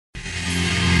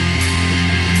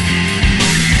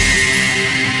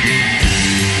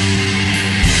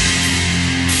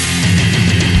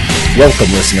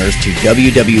Welcome, listeners, to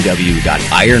www.ironradio.org,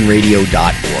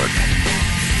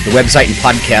 the website and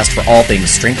podcast for all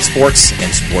things strength sports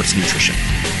and sports nutrition.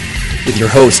 With your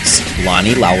hosts,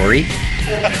 Lonnie Lowery.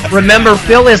 Remember,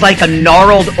 Phil is like a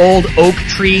gnarled old oak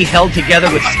tree held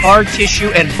together with scar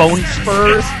tissue and bone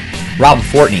spurs. Rob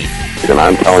Fortney. And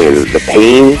I'm telling you, the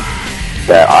pain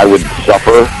that I would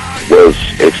suffer was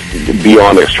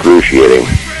beyond excruciating.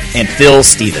 And Phil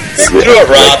Stevens. Do it,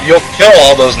 Rob. You'll kill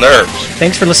all those nerves.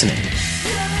 Thanks for listening.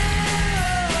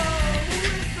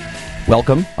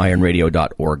 Welcome,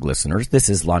 ironradio.org listeners. This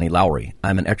is Lonnie Lowery.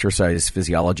 I'm an exercise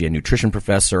physiology and nutrition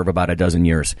professor of about a dozen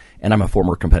years, and I'm a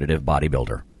former competitive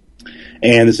bodybuilder.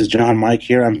 And this is John Mike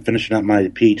here. I'm finishing up my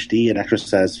PhD in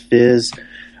exercise phys.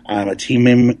 I'm a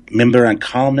team member and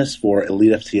columnist for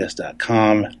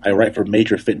EliteFTS.com. I write for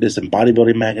major fitness and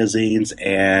bodybuilding magazines,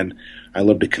 and I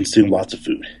love to consume lots of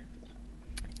food.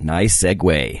 Nice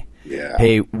segue. Yeah.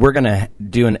 Hey, we're going to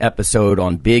do an episode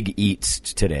on big eats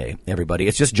today, everybody.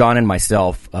 It's just John and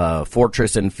myself,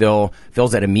 Fortress and Phil.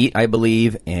 Phil's at a meet, I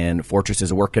believe, and Fortress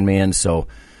is a working man, so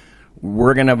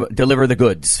we're going to deliver the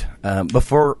goods.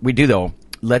 Before we do, though,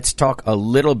 let's talk a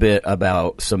little bit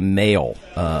about some mail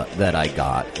that I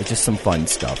got. It's just some fun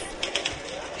stuff.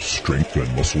 Strength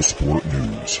and muscle sport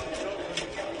news.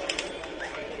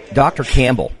 Dr.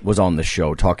 Campbell was on the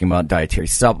show talking about dietary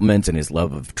supplements and his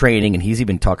love of training, and he's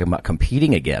even talking about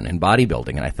competing again in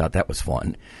bodybuilding, and I thought that was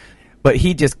fun. But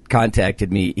he just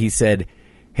contacted me. He said,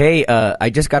 hey, I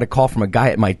just got a call from a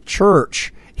guy at my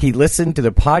church. He listened to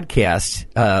the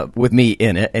podcast with me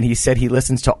in it, and he said he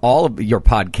listens to all of your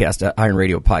podcasts, Iron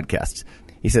Radio podcasts.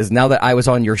 He says, now that I was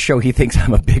on your show, he thinks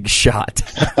I'm a big shot.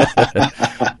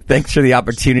 Thanks for the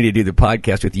opportunity to do the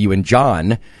podcast with you and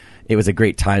John. It was a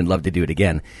great time. Love to do it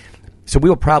again. So we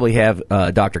will probably have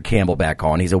Dr. Campbell back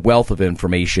on. He's a wealth of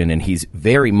information, and he's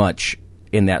very much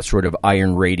in that sort of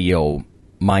Iron Radio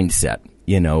mindset,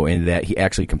 you know, in that he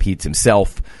actually competes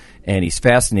himself, and he's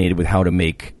fascinated with how to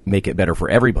make it better for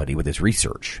everybody with his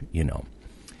research, you know.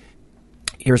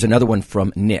 Here's another one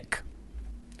from Nick.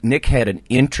 Nick had an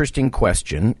interesting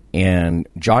question, and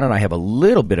John and I have a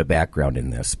little bit of background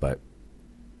in this, but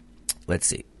let's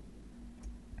see.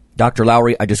 Dr.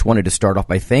 Lowery, I just wanted to start off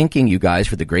by thanking you guys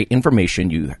for the great information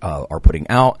you are putting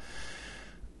out.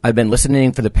 I've been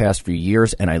listening for the past few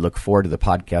years, and I look forward to the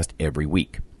podcast every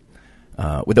week.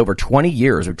 With over 20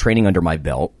 years of training under my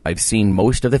belt, I've seen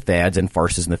most of the fads and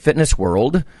farces in the fitness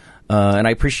world, and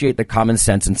I appreciate the common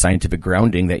sense and scientific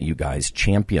grounding that you guys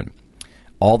champion.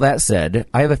 All that said,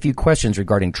 I have a few questions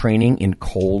regarding training in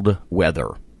cold weather.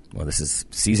 Well, this is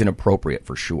season appropriate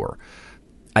for sure.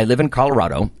 I live in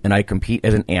Colorado, and I compete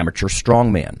as an amateur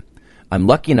strongman. I'm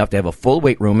lucky enough to have a full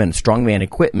weight room and strongman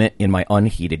equipment in my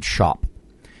unheated shop.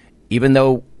 Even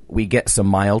though we get some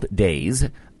mild days,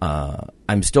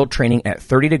 I'm still training at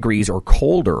 30 degrees or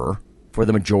colder for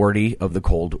the majority of the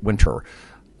cold winter.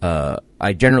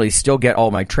 I generally still get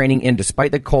all my training in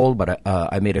despite the cold, but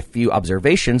I made a few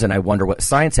observations, and I wonder what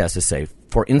science has to say.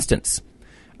 For instance,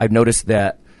 I've noticed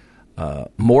that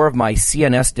more of my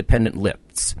CNS-dependent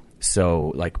lifts,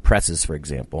 so like presses, for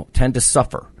example, tend to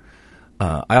suffer.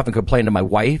 I often complain to my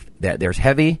wife that there's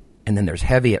heavy, and then there's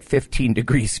heavy at 15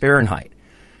 degrees Fahrenheit.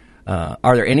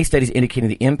 Are there any studies indicating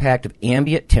the impact of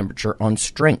ambient temperature on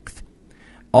strength?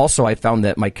 Also, I found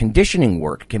that my conditioning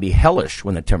work can be hellish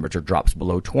when the temperature drops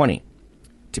below 20.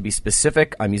 To be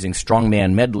specific, I'm using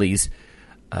strongman medleys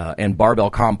and barbell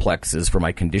complexes for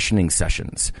my conditioning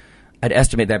sessions. I'd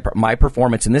estimate that my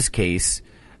performance in this case,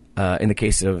 in the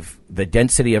case of the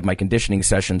density of my conditioning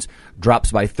sessions,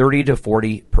 drops by 30 to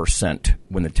 40%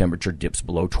 when the temperature dips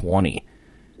below 20.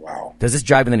 Wow. Does this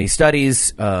jive with any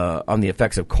studies on the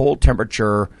effects of cold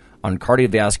temperature on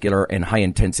cardiovascular and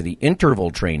high-intensity interval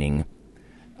training?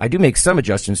 I do make some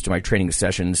adjustments to my training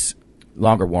sessions,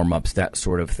 longer warm-ups, that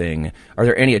sort of thing. Are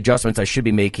there any adjustments I should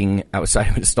be making outside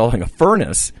of installing a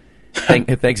furnace?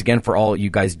 Thanks again for all you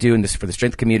guys do in this for the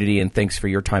strength community, and thanks for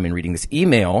your time in reading this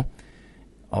email.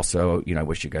 Also, I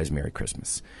wish you guys Merry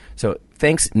Christmas. So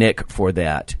thanks, Nick, for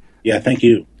that. Yeah, thank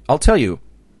you. I'll tell you,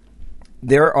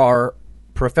 there are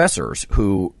professors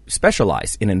who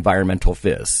specialize in environmental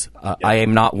phys. I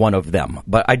am not one of them,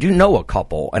 but I do know a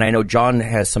couple, and I know John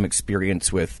has some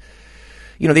experience with,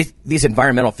 these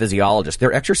environmental physiologists.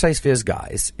 They're exercise phys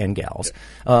guys and gals,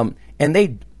 and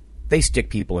they stick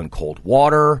people in cold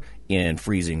water, in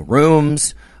freezing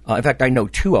rooms. In fact, I know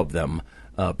two of them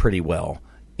pretty well.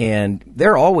 And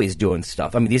they're always doing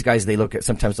stuff. I mean, these guys, they look at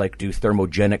sometimes like do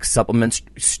thermogenic supplements,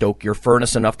 stoke your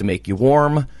furnace enough to make you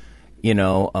warm,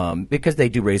 because they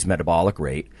do raise metabolic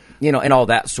rate, and all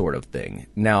that sort of thing.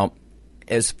 Now,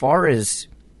 as far as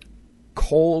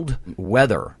cold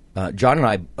weather John and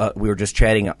I, we were just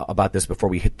chatting about this before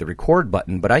we hit the record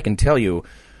button, but I can tell you,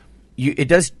 it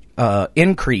does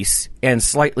increase and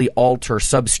slightly alter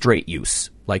substrate use,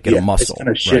 like in a muscle.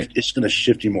 It's going to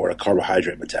shift you more to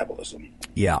carbohydrate metabolism.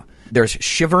 Yeah. There's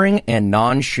shivering and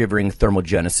non-shivering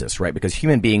thermogenesis, right? Because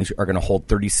human beings are going to hold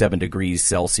 37 degrees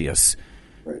Celsius.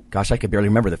 Right. Gosh, I could barely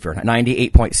remember the Fahrenheit.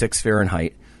 98.6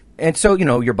 Fahrenheit. And so,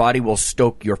 your body will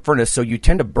stoke your furnace, so you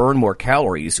tend to burn more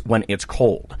calories when it's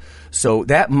cold. So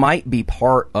that might be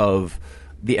part of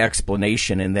the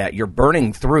explanation, in that you're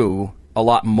burning through a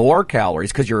lot more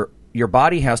calories because your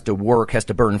body has to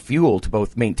burn fuel to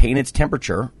both maintain its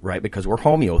temperature, right, because we're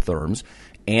homeotherms,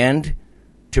 and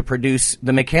to produce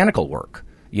the mechanical work.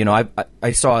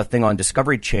 I saw a thing on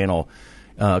Discovery Channel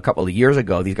a couple of years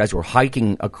ago. These guys were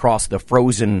hiking across the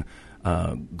frozen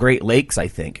Great Lakes, I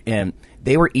think, and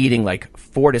they were eating like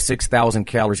 4,000 to 6,000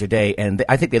 calories a day, and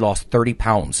I think they lost 30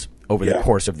 pounds over the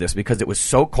course of this because it was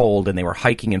so cold, and they were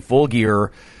hiking in full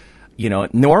gear.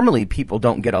 Normally people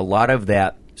don't get a lot of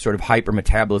that sort of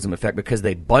hypermetabolism effect because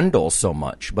they bundle so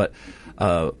much, but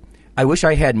I wish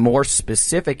I had more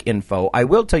specific info. I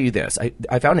will tell you this.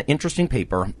 I found an interesting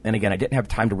paper, and again, I didn't have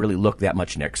time to really look that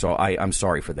much, Nick, so I'm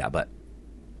sorry for that. But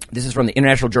this is from the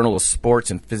International Journal of Sports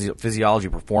and Physiology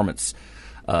Performance.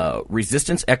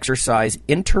 Resistance exercise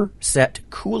interset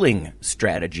cooling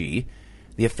strategy,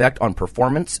 the effect on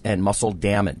performance and muscle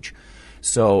damage.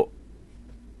 So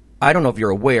I don't know if you're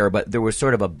aware, but there was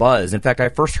sort of a buzz. In fact, I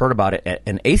first heard about it at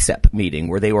an ASEP meeting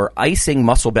where they were icing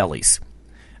muscle bellies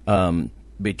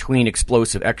between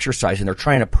explosive exercise, and they're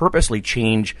trying to purposely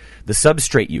change the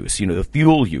substrate use, the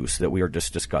fuel use that we were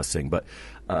just discussing. But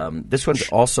this one's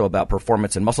also about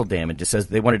performance and muscle damage. It says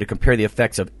they wanted to compare the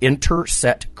effects of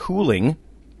interset cooling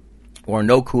or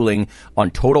no cooling on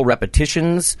total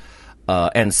repetitions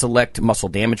and select muscle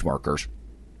damage markers.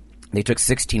 They took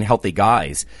 16 healthy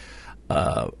guys,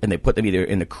 and they put them either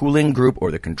in the cooling group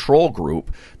or the control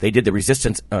group. They did the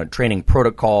resistance training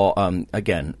protocol.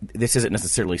 Again, this isn't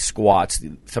necessarily squats.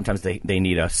 Sometimes they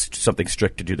need something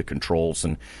strict to do the controls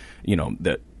and,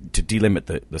 to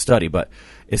delimit the study. But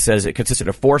it says it consisted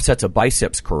of 4 sets of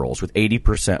biceps curls with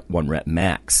 80% 1 rep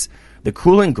max. The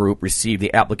cooling group received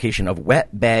the application of wet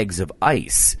bags of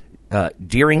ice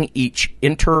during each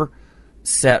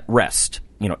interset rest,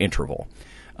 interval.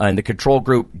 And the control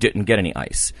group didn't get any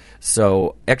ice.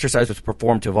 So exercise was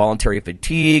performed to voluntary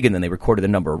fatigue, and then they recorded the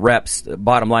number of reps. The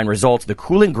bottom line results, the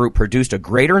cooling group produced a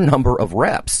greater number of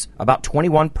reps, about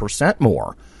 21%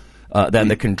 more than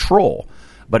the control.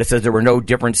 But it says there were no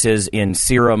differences in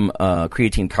serum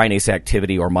creatine kinase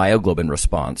activity or myoglobin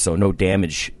response, so no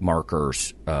damage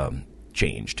markers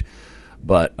changed.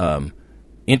 But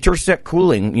interset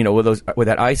cooling, with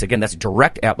that ice, again, that's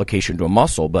direct application to a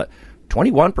muscle, but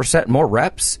 21% more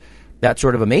reps, that's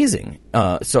sort of amazing.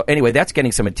 So anyway, that's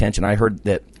getting some attention. I heard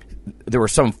that there were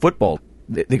some football,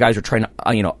 the guys are trying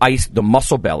to, ice the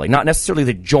muscle belly, not necessarily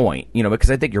the joint, because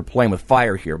I think you're playing with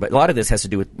fire here, but a lot of this has to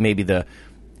do with maybe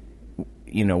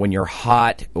when you're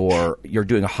hot or you're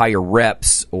doing higher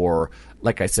reps, or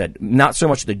like I said, not so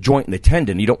much the joint and the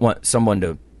tendon. You don't want someone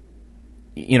to,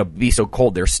 be so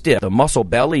cold they're stiff. The muscle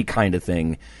belly kind of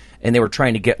thing. And they were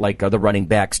trying to get the running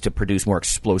backs to produce more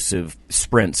explosive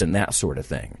sprints and that sort of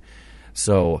thing.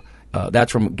 So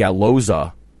that's from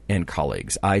Galloza and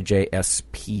colleagues.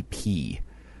 IJSPP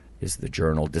is the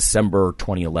journal, December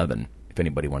 2011, if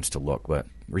anybody wants to look. But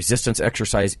resistance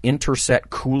exercise interset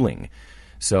cooling.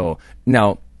 So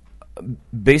now,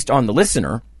 based on the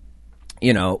listener,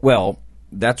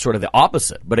 that's sort of the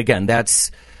opposite. But again, it's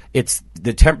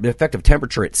the effect of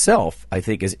temperature itself, I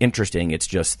think, is interesting. It's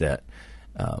just that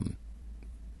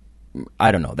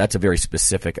I don't know. That's a very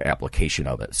specific application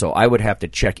of it. So I would have to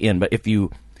check in. But if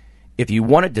you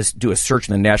wanted to do a search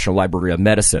in the National Library of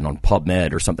Medicine on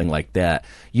PubMed or something like that,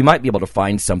 you might be able to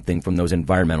find something from those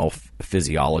environmental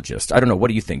physiologists. I don't know. What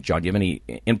do you think, John? Do you have any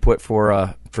input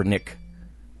for Nick?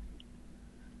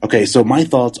 Okay, so my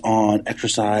thoughts on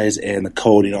exercise and the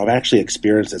cold. I've actually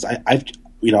experienced this.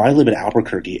 I live in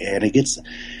Albuquerque, and it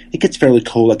gets fairly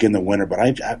cold in the winter.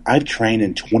 But I've trained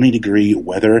in 20-degree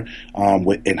weather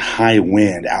in high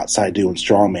wind outside doing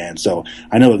strongman, so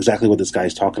I know exactly what this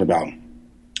guy's talking about.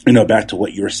 Back to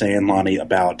what you were saying, Lonnie,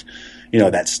 about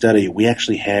that study. We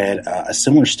actually had a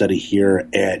similar study here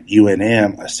at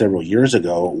UNM several years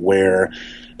ago where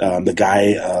the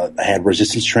guy had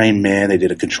resistance trained men. They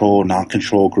did a control,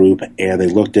 non-control group, and they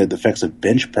looked at the effects of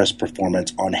bench press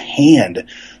performance on hand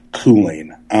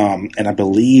cooling. And I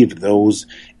believe those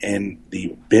in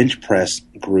the bench press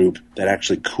group that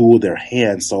actually cooled their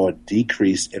hands saw a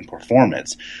decrease in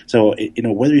performance. So,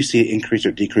 whether you see an increase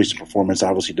or decrease in performance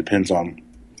obviously depends on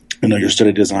your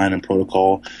study design and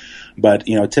protocol. But,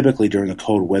 typically during the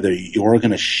cold weather, you're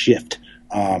going to shift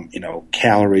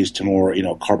calories to more,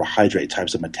 carbohydrate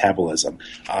types of metabolism.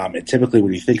 And typically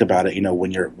when you think about it,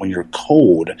 when you're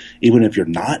cold, even if you're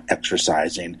not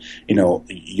exercising,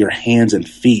 your hands and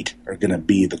feet are going to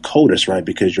be the coldest, right?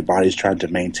 Because your body's trying to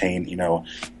maintain,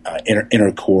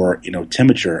 inner core,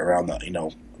 temperature around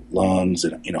the, lungs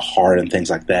and, heart and things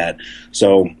like that.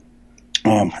 So,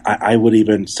 I would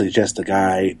even suggest the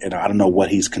guy, and I don't know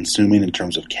what he's consuming in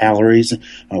terms of calories,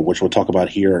 which we'll talk about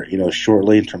here,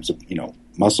 shortly in terms of,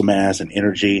 muscle mass and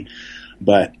energy.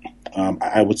 But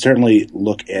I would certainly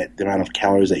look at the amount of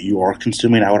calories that you are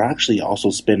consuming. I would actually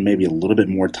also spend maybe a little bit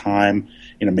more time,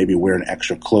 maybe wearing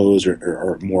extra clothes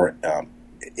or more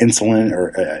insulin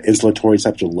or insulatory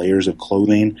types of layers of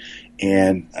clothing,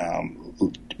 and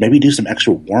maybe do some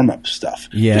extra warm-up stuff.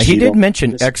 Yeah, he did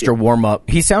mention extra warm-up.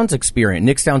 He sounds experienced.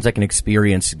 Nick sounds like an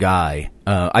experienced guy.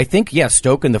 I think,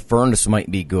 stoking the furnace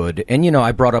might be good. And,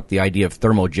 I brought up the idea of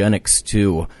thermogenics,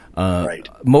 too. Right.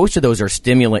 Most of those are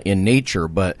stimulant in nature.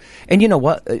 And you know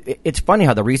what? It's funny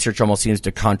how the research almost seems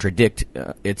to contradict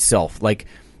itself. Like,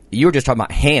 you were just talking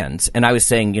about hands, and I was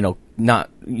saying,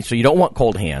 so you don't want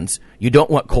cold hands. You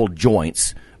don't want cold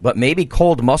joints. But maybe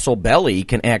cold muscle belly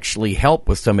can actually help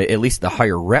with some, at least the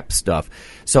higher rep stuff.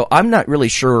 So I'm not really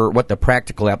sure what the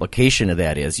practical application of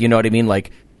that is. You know what I mean?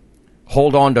 Like,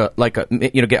 hold on to,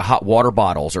 get hot water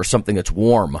bottles or something that's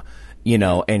warm,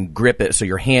 and grip it so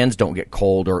your hands don't get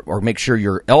cold, or make sure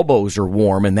your elbows are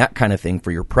warm and that kind of thing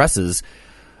for your presses.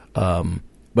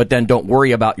 But then don't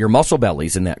worry about your muscle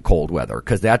bellies in that cold weather,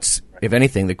 because that's, if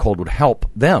anything, the cold would help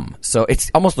them. So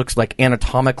it almost looks like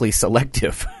anatomically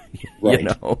selective. Right.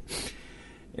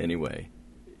 Anyway.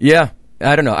 Yeah,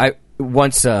 I don't know. I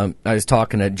was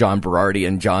talking to John Berardi,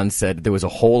 and John said there was a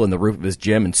hole in the roof of his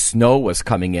gym and snow was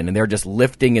coming in, and they're just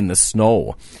lifting in the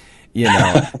snow.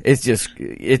 It's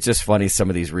just funny, some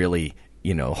of these really,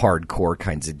 hardcore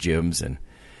kinds of gyms. And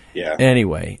yeah.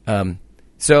 Anyway,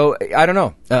 so I don't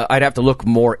know. I'd have to look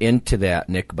more into that,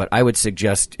 Nick, but I would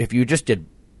suggest if you just did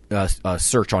a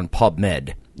search on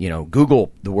PubMed,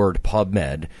 Google the word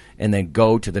PubMed, and then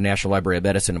go to the National Library of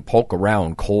Medicine and poke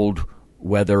around cold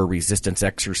weather resistance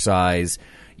exercise,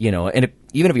 and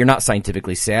even if you're not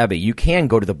scientifically savvy, you can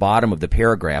go to the bottom of the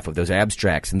paragraph of those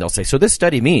abstracts, and they'll say, so this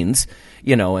study means,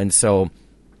 and so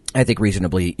I think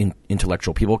reasonably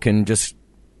intellectual people can just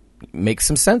make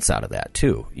some sense out of that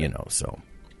too, so.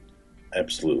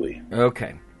 Absolutely.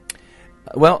 Okay.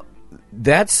 Well,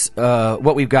 that's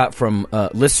what we've got from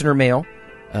listener mail.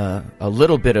 A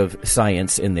little bit of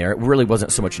science in there. It really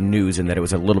wasn't so much news in that it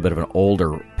was a little bit of an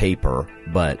older paper,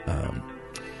 but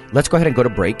let's go ahead and go to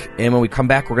break. And when we come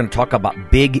back, we're going to talk about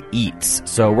big eats.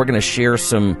 So we're going to share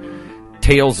some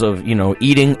tales of,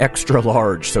 eating extra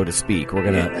large, so to speak. We're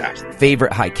going to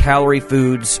favorite high-calorie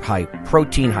foods, high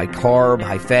protein, high carb,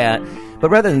 high fat. But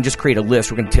rather than just create a list,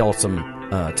 we're going to tell some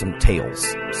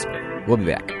tales. So we'll be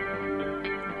back.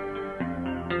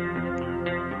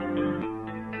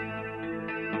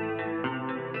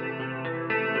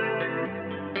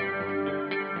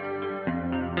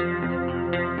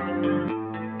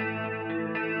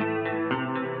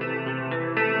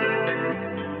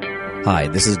 Hi,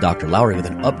 this is Dr. Lowry with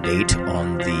an update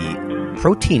on the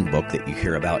protein book that you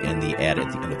hear about in the ad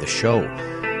at the end of the show.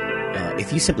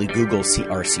 If you simply Google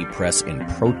CRC Press and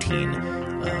protein,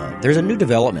 there's a new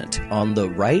development. On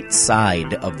the right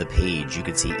side of the page, you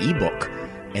can see ebook,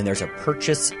 and there's a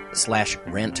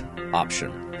purchase/rent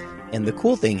option. And the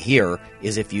cool thing here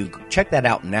is if you check that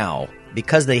out now,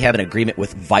 because they have an agreement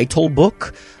with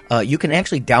VitalBook, you can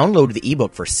actually download the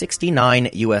ebook for $69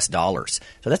 US.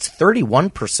 So that's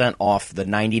 31% off the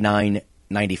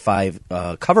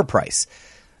 $99.95 cover price.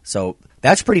 So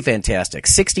that's pretty fantastic.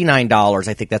 $69,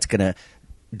 I think that's going to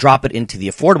drop it into the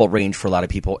affordable range for a lot of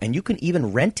people, and you can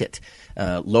even rent it.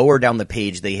 Lower down the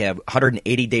page, they have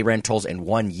 180-day rentals and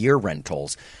 1-year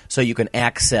rentals, so you can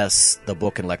access the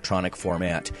book in electronic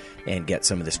format and get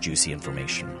some of this juicy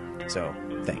information. So,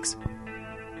 thanks.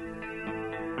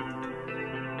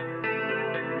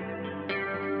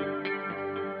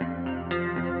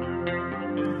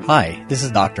 Hi, this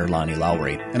is Dr. Lonnie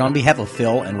Lowry, and on behalf of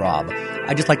Phil and Rob,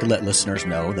 I'd just like to let listeners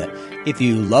know that if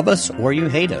you love us or you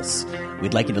hate us,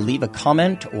 we'd like you to leave a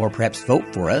comment or perhaps vote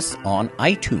for us on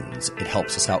iTunes. It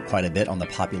helps us out quite a bit on the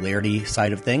popularity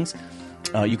side of things.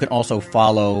 You can also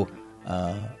follow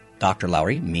Dr.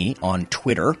 Lowry, me, on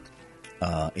Twitter.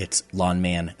 It's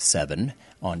Lawnman7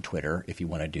 on Twitter if you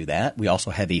want to do that. We also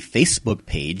have a Facebook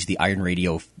page, the Iron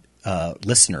Radio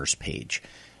listeners page.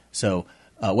 So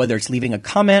whether it's leaving a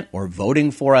comment or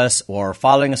voting for us or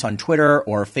following us on Twitter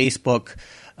or Facebook,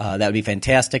 that would be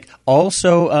fantastic.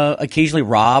 Also, occasionally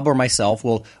Rob or myself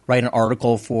will write an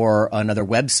article for another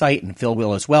website, and Phil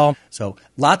will as well. So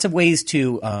lots of ways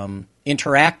to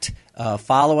interact,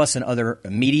 follow us in other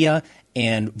media,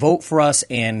 and vote for us,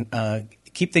 and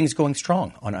keep things going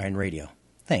strong on Iron Radio.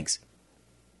 Thanks.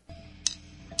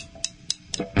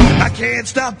 I can't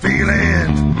stop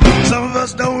feeling. Some of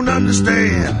us don't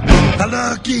understand how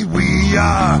lucky we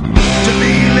are to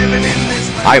be living in this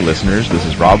land. Hi, listeners. This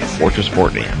is Rob Fortress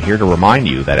Fortney. I'm here to remind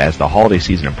you that as the holiday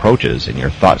season approaches and your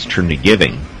thoughts turn to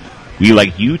giving, we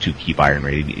like you to keep Iron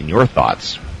Radio in your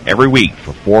thoughts. Every week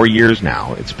for 4 years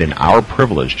now, it's been our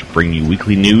privilege to bring you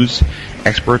weekly news,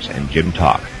 experts, and gym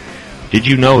talk. Did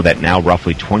you know that now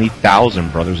roughly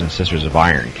 20,000 brothers and sisters of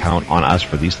Iron count on us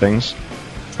for these things?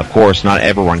 Of course, not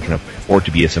everyone can afford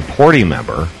to be a supporting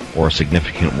member or a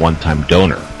significant one-time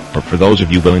donor, but for those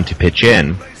of you willing to pitch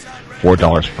in,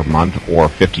 $4 per month or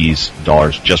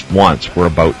 $50 just once, we're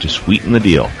about to sweeten the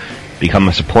deal. Become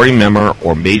a supporting member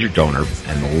or major donor,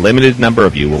 and a limited number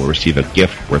of you will receive a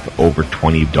gift worth over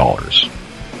 $20.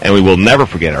 And we will never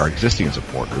forget our existing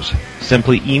supporters.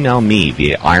 Simply email me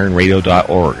via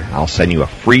ironradio.org, and I'll send you a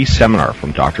free seminar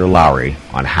from Dr. Lowry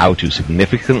on how to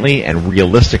significantly and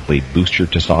realistically boost your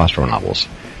testosterone levels.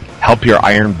 Help your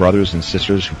Iron brothers and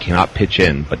sisters who cannot pitch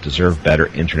in but deserve better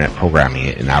internet programming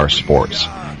in our sports.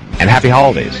 And happy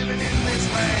holidays.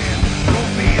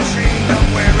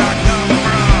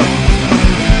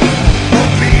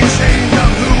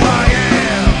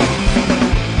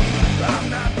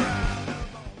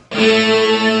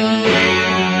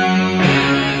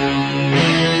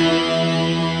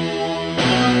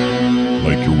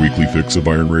 Like your weekly fix of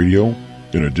Iron Radio?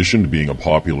 In addition to being a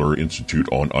popular institute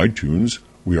on iTunes,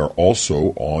 we are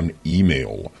also on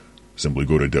email. Simply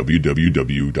go to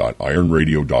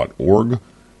www.ironradio.org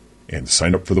and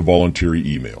sign up for the voluntary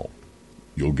email.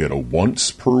 You'll get a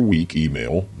once-per-week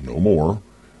email, no more.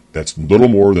 That's little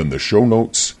more than the show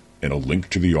notes and a link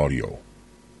to the audio.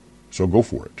 So go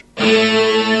for it.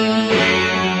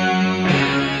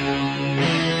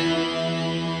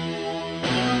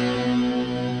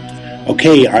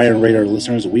 Okay, Iron Radio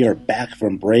listeners, we are back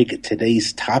from break.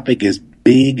 Today's topic is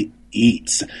big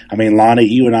eats. I mean, Lonnie,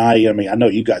 you and I know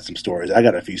you got some stories. I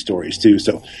got a few stories too.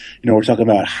 So, we're talking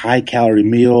about high calorie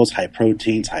meals, high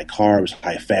proteins, high carbs,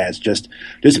 high fats, just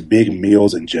big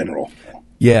meals in general.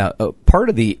 Yeah, part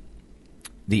of the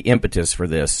impetus for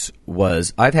this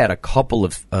was I've had a couple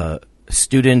of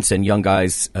students and young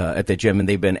guys at the gym, and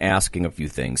they've been asking a few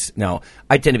things. Now,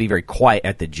 I tend to be very quiet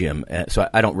at the gym, so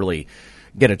I don't really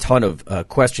get a ton of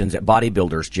questions at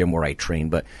bodybuilders gym where I train,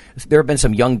 but there have been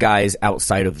some young guys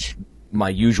outside of my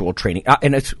usual training,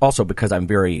 and it's also because I'm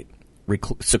very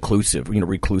reclusive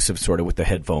sort of with the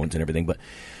headphones and everything, but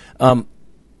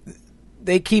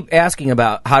they keep asking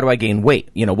about how do I gain weight.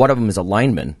 One of them is a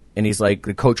lineman, and he's like,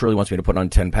 the coach really wants me to put on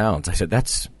 10 pounds. I said,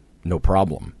 that's no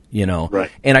problem, Right.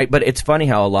 But it's funny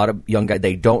how a lot of young guys,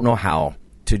 they don't know how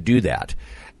to do that.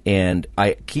 And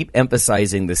I keep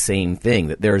emphasizing the same thing,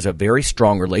 that there is a very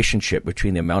strong relationship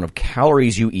between the amount of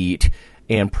calories you eat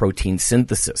and protein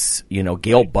synthesis.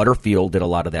 Gail Butterfield did a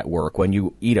lot of that work. When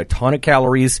you eat a ton of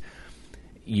calories,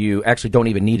 you actually don't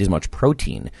even need as much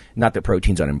protein. Not that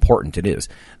protein's unimportant, it is.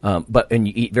 But when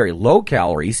you eat very low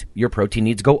calories, your protein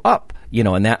needs go up,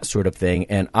 and that sort of thing.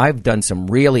 And I've done some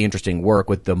really interesting work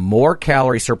with the more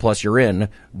calorie surplus you're in,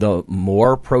 the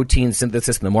more protein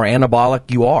synthesis and the more anabolic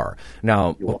you are.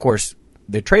 Now, of course,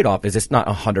 the trade-off is it's not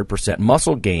 100%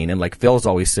 muscle gain. And like Phil's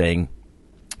always saying,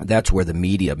 that's where the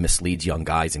media misleads young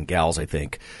guys and gals, I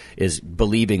think, is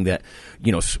believing that,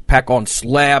 pack on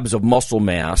slabs of muscle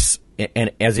mass,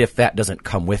 and as if that doesn't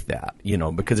come with that,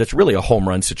 because it's really a home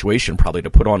run situation probably to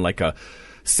put on like a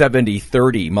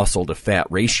 70-30 muscle to fat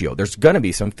ratio. There's going to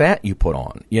be some fat you put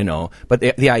on, but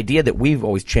the idea that we've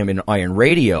always championed Iron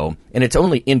Radio, and it's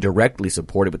only indirectly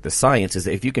supported with the science, is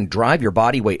that if you can drive your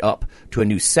body weight up to a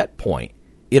new set point,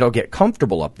 it'll get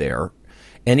comfortable up there.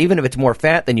 And even if it's more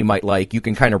fat than you might like, you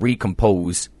can kind of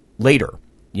recompose later,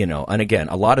 and again,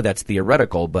 a lot of that's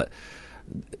theoretical, but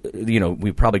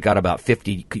we've probably got about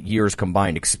 50 years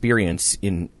combined experience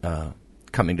in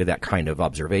coming to that kind of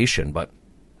observation. But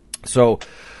so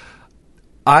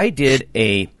I did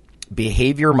a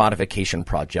behavior modification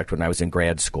project when I was in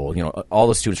grad school. All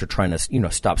the students are trying to,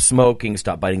 stop smoking,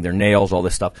 stop biting their nails, all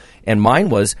this stuff. And mine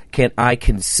was, can I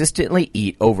consistently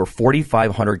eat over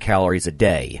 4,500 calories a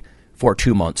day for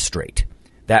 2 months straight?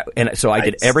 So I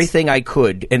did everything I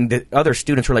could, and the other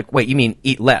students were like, wait, you mean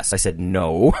eat less? I said,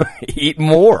 no, eat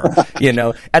more.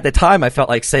 At the time I felt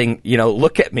like saying,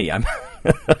 look at me, I'm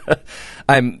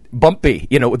I'm bumpy.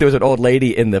 You know, there was an old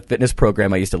lady in the fitness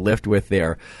program I used to lift with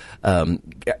there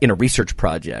in a research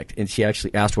project, and she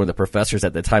actually asked one of the professors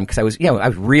at the time, because I was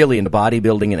really into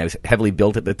bodybuilding and I was heavily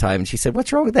built at the time. And she said,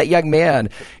 "What's wrong with that young man?"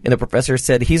 And the professor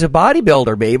said, "He's a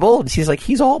bodybuilder, Mabel." And she's like,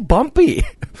 "He's all bumpy."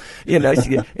 You know,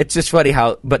 it's just funny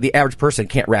how, but the average person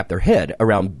can't wrap their head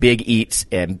around big eats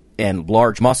and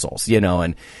large muscles, you know,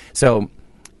 and so.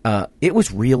 It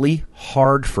was really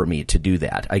hard for me to do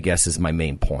that, I guess is my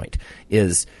main point,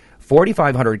 is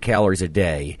 4,500 calories a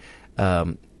day.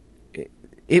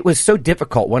 It was so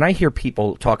difficult when I hear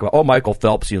people talk about, Michael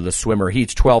Phelps, you know, the swimmer, he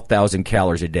eats 12,000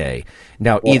 calories a day.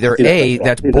 Now, either A,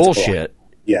 that's bullshit,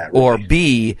 or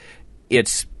B,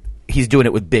 he's doing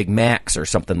it with Big Macs or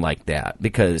something like that,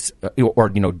 because,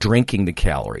 or, you know, drinking the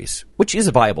calories, which is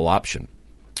a viable option.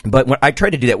 But when I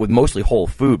tried to do that with mostly whole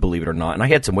food, believe it or not, and I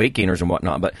had some weight gainers and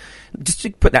whatnot, but just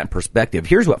to put that in perspective,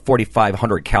 here's what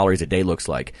 4,500 calories a day looks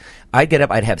like. I'd get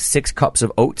up, I'd have 6 cups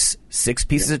of oats, 6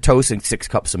 pieces of toast, and 6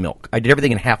 cups of milk. I did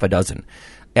everything in half a dozen.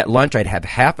 At lunch, I'd have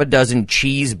half a dozen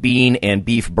cheese, bean, and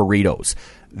beef burritos.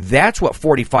 That's what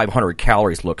 4,500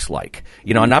 calories looks like.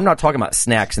 You know, and I'm not talking about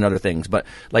snacks and other things, but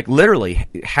like literally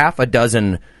half a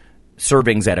dozen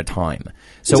servings at a time.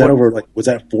 So was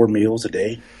that 4 meals a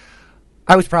day?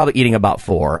 I was probably eating about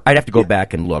 4. I'd have to go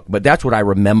back and look, but that's what I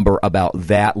remember about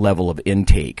that level of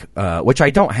intake, which I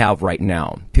don't have right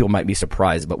now. People might be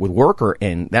surprised, but with worker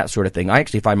and that sort of thing, I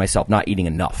actually find myself not eating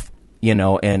enough, you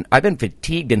know, and I've been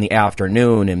fatigued in the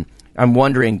afternoon, and I'm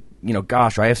wondering, you know,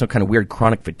 gosh, I have some kind of weird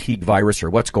chronic fatigue virus or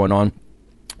what's going on.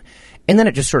 And then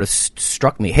it just sort of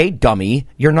struck me, hey, dummy,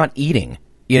 you're not eating,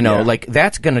 you know, like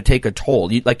that's going to take a toll.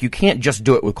 You can't just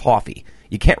do it with coffee.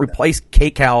 You can't replace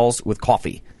K-Cals with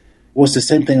coffee. Well, it's the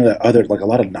same thing that a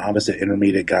lot of novice and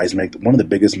intermediate guys make. One of the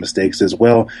biggest mistakes is,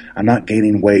 well, I'm not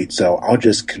gaining weight, so I'll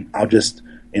just,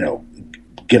 you know,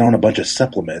 get on a bunch of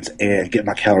supplements and get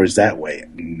my calories that way.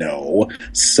 No,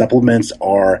 supplements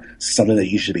are something that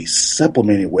you should be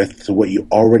supplementing with to what you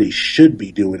already should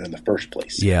be doing in the first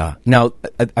place. Yeah. Now,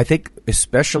 I think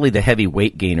especially the heavy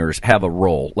weight gainers have a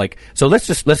role. Like, so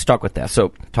let's talk with that.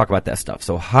 So talk about that stuff.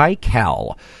 So high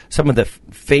cal, some of the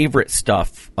favorite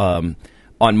stuff,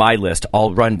 on my list,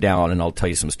 I'll run down and I'll tell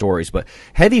you some stories, but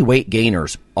heavy weight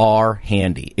gainers are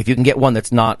handy. If you can get one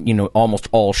that's not, you know, almost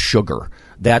all sugar,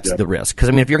 that's the risk. Because,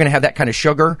 I mean, if you're going to have that kind of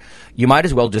sugar, you might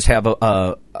as well just have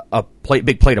a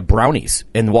big plate of brownies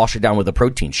and wash it down with a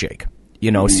protein shake.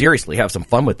 You know, seriously, have some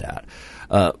fun with that.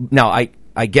 Now,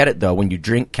 I get it, though. When you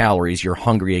drink calories, you're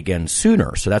hungry again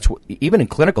sooner. So that's what, even in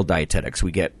clinical dietetics,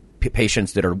 we get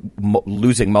patients that are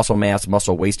losing muscle mass,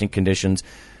 muscle wasting conditions.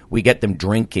 We get them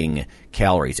drinking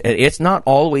calories. It's not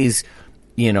always,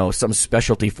 you know, some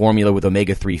specialty formula with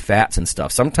omega-3 fats and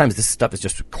stuff. Sometimes this stuff is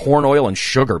just corn oil and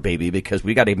sugar, baby, because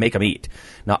we got to make them eat.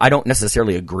 Now, I don't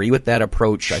necessarily agree with that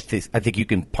approach. I think you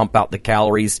can pump out the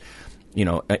calories, you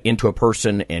know, into a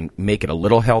person and make it a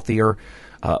little healthier.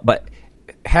 But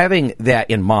having that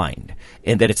in mind,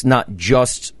 and that it's not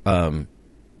just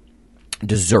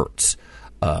desserts.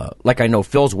 Like I know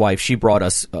Phil's wife, she brought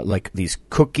us like these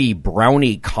cookie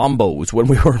brownie combos when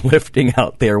we were lifting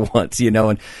out there once, you know,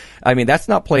 and I mean, that's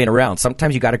not playing around.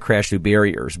 Sometimes you got to crash through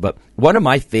barriers, but one of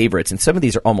my favorites, and some of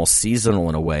these are almost seasonal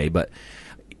in a way, but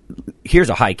here's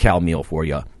a high cal meal for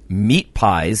you. Meat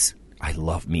pies. I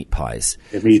love meat pies.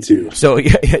 Yeah, me too. So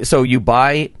you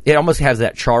buy, it almost has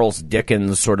that Charles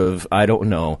Dickens sort of, I don't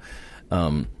know,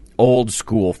 old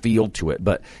school feel to it,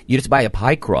 but you just buy a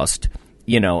pie crust,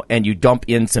 you know, and you dump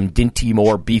in some Dinty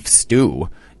Moore beef stew,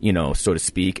 you know, so to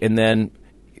speak, and then,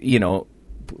 you know,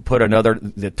 put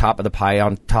the top of the pie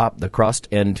on top, the crust,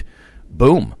 and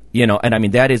boom, you know, and I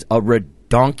mean, that is a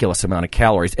redonkulous amount of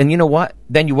calories. And you know what?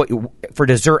 Then for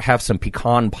dessert, have some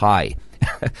pecan pie.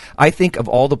 I think of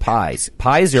all the pies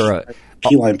are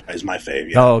key lime pie is my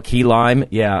favorite. Yeah. Oh, key lime.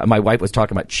 Yeah. My wife was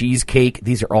talking about cheesecake.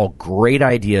 These are all great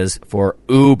ideas for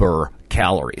uber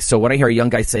calories. So when I hear a young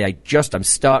guy say, I'm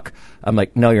stuck, I'm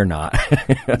like, no, you're not.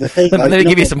 Let me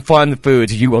give you some fun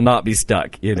foods. You will not be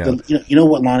stuck. You know. You know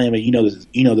what, Lonnie? I mean, you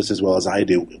know this as well as I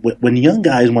do. When young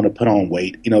guys want to put on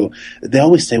weight, you know, they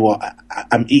always say, well,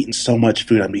 I'm eating so much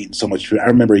food. I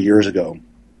remember years ago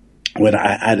when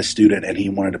I had a student and he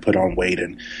wanted to put on weight,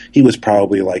 and he was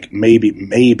probably like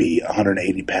maybe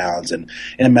 180 pounds, and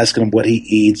I'm asking him what he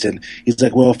eats, and he's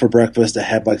like, well, for breakfast I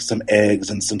have like some eggs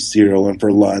and some cereal, and for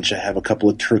lunch I have a couple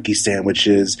of turkey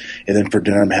sandwiches, and then for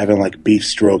dinner I'm having like beef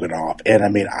stroganoff. And I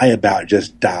mean, I about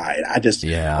just died. I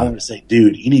want to say,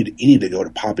 dude, you need to go to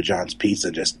Papa John's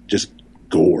Pizza, just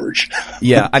gorge.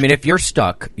 Yeah, I mean, if you're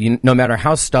stuck, no matter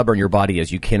how stubborn your body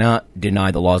is, you cannot deny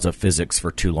the laws of physics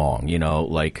for too long.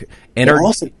 Like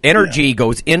energy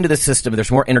goes into the system.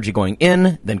 There's more energy going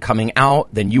in than coming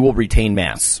out, then you will retain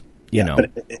mass.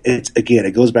 But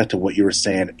it goes back to what you were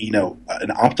saying. An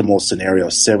optimal scenario,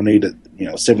 70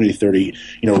 to 30,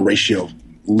 ratio of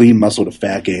lean muscle to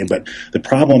fat gain. But the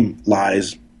problem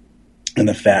lies in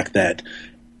the fact that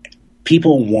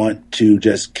people want to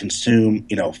just consume,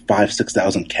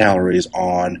 5,000-6,000 calories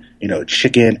on,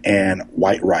 chicken and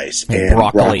white rice and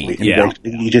broccoli. Yeah.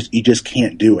 You just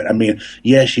can't do it. I mean,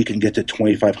 yes, you can get to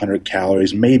 2,500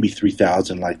 calories, maybe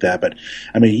 3,000 like that. But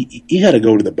I mean, you got to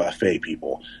go to the buffet,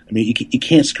 people. I mean, you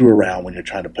can't screw around when you're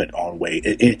trying to put on weight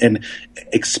and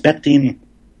expecting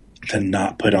to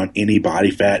not put on any body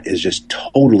fat is just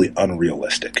totally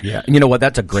unrealistic. Yeah. And you know what?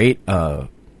 That's a great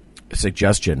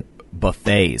suggestion.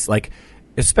 Buffets,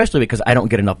 especially because I don't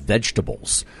get enough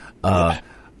vegetables. I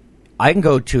can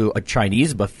go to a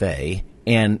Chinese buffet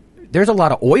and there's a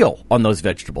lot of oil on those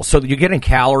vegetables. So you're getting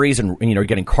calories and you're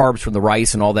getting carbs from the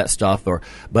rice and all that stuff.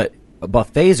 But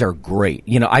buffets are great.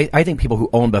 I think people who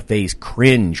own buffets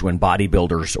cringe when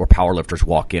bodybuilders or powerlifters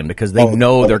walk in because they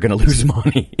know they're going to lose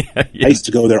money. Yeah. I used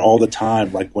to go there all the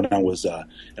time, like when I was,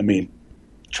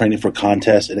 training for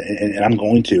contests, and I'm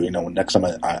going to, next time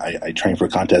I train for a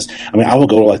contest, I would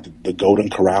go to the Golden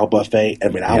Corral buffet.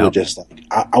 I would just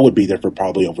I would be there for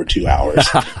probably over 2 hours.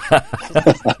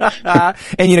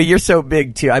 And you're so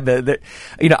big too. I bet that,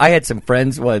 I had some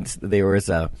friends once. There was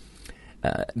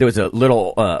a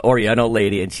little Oriental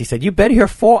lady, and she said, "You've been here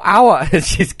 4 hours." And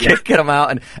she's kicking them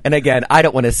out. And again, I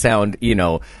don't want to sound,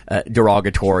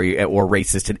 derogatory or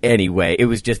racist in any way. It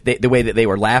was just the way that they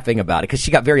were laughing about it, because she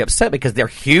got very upset because they're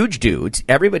huge dudes.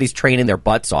 Everybody's training their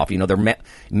butts off. They're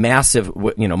massive,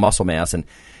 muscle mass, and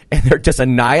they're just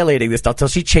annihilating this stuff. So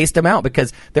she chased them out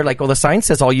because they're like, well, the sign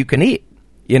says all you can eat.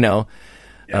 Yeah.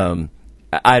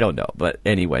 I don't know, but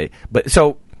anyway. But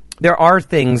so there are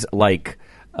things like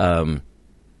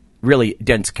really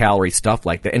dense calorie stuff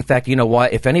like that. In fact, you know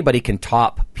what? If anybody can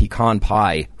top pecan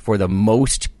pie for the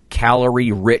most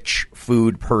calorie-rich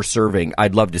food per serving,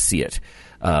 I'd love to see it.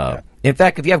 In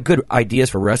fact, if you have good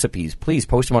ideas for recipes, please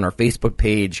post them on our Facebook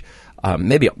page.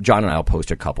 Maybe John and I will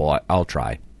post a couple. I'll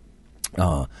try.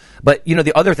 But,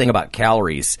 the other thing about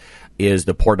calories is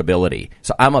the portability.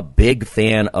 So I'm a big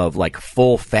fan of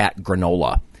full-fat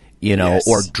granola. Yes.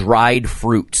 Or dried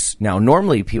fruits. Now,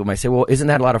 normally people might say, well, isn't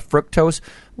that a lot of fructose?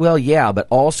 Well, yeah, but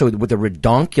also with a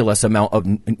redonkulous amount of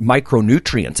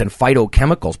micronutrients and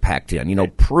phytochemicals packed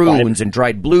in, prunes and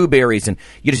dried blueberries, and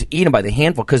you just eat them by the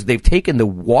handful because they've taken the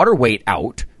water weight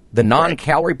out, the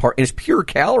non-calorie part, and it's pure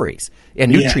calories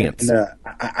and nutrients. Yeah,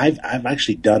 and, I've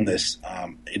actually done this.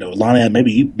 Lonnie,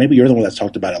 maybe you're the one that's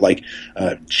talked about it,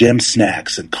 gym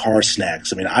snacks and car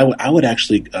snacks. I would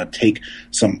actually take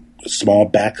some small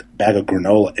bag of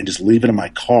granola and just leave it in my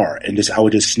car, and I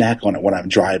would just snack on it when I'm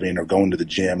driving or going to the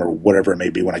gym or whatever it may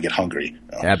be when I get hungry.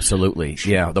 Absolutely.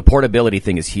 Yeah. The portability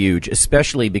thing is huge,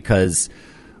 especially because,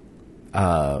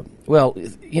 you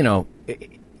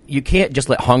can't just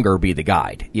let hunger be the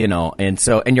guide,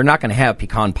 and you're not going to have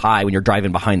pecan pie when you're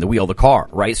driving behind the wheel of the car,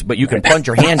 right? But you can plunge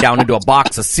your hand down into a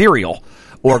box of cereal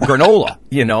or granola,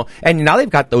 and now they've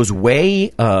got those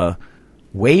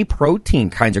whey protein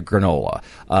kinds of granola.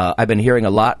 I've been hearing a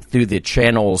lot through the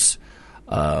channels,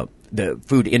 the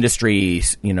food industry,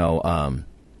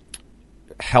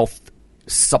 health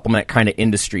supplement kind of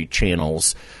industry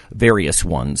channels, various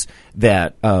ones,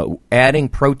 that adding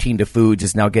protein to foods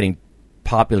is now getting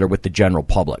popular with the general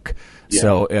public. Yeah.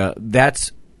 So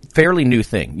that's fairly new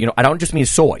thing. I don't just mean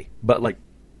soy, but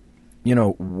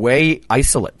whey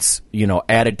isolates,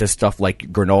 added to stuff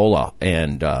like granola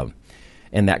and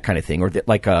that kind of thing. Or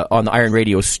on the Iron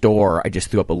Radio store, I just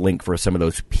threw up a link for some of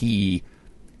those pea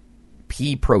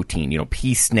protein,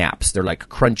 pea snaps. They're like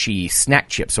crunchy snack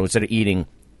chips. So instead of eating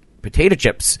potato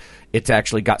chips, it's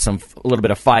actually got a little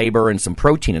bit of fiber and some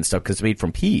protein and stuff because it's made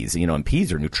from peas, and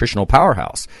peas are a nutritional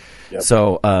powerhouse. Yep.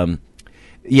 So,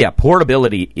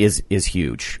 portability is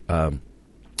huge.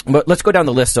 But let's go down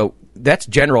the list. So that's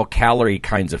general calorie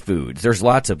kinds of foods. There's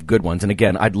lots of good ones. And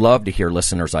again, I'd love to hear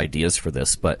listeners' ideas for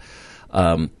this, but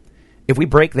if we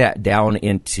break that down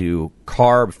into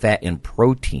carb, fat, and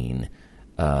protein,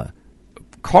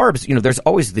 carbs, there's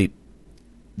always the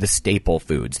staple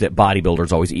foods that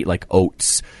bodybuilders always eat, like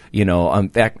oats. In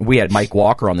fact, we had Mike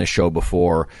Walker on this show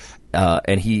before,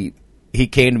 and he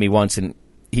came to me once and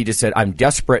he just said, I'm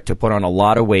desperate to put on a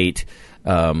lot of weight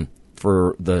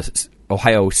for the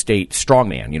Ohio State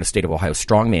Strongman, State of Ohio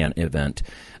Strongman event.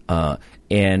 But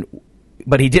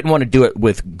he didn't want to do it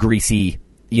with greasy,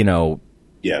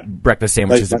 breakfast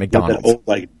sandwiches at McDonald's. That old,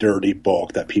 like, dirty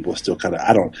bulk that people still kind of,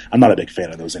 I'm not a big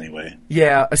fan of those anyway.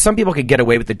 Yeah, some people could get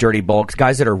away with the dirty bulks.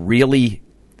 Guys that are really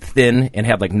thin and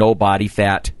have, like, no body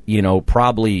fat,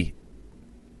 probably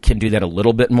can do that a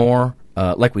little bit more.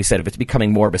 Like we said, if it's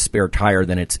becoming more of a spare tire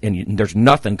than and there's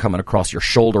nothing coming across your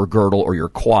shoulder girdle or your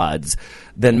quads,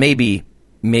 then maybe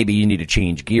you need to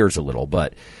change gears a little.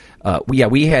 But,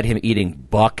 we had him eating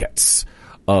buckets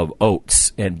of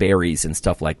oats and berries and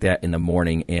stuff like that in the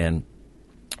morning. And,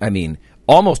 I mean,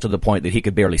 almost to the point that he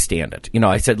could barely stand it.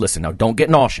 I said, listen, now don't get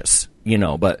nauseous,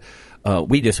 but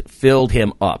we just filled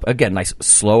him up. Again, nice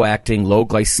slow-acting,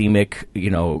 low-glycemic,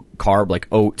 carb like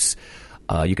oats.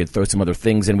 You could throw some other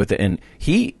things in with it. And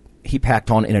he packed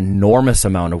on an enormous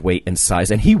amount of weight and size,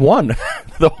 and he won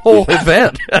the whole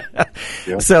event.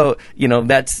 Yeah. So,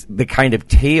 that's the kind of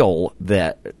tale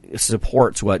that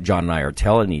supports what John and I are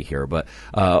telling you here. But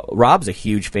Rob's a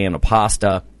huge fan of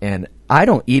pasta, and I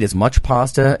don't eat as much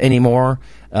pasta anymore,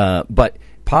 but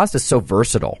pasta's so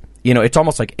versatile. It's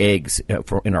almost like eggs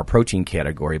in our protein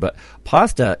category, but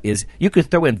pasta is, you could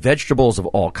throw in vegetables of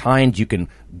all kinds. You can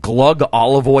glug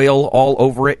olive oil all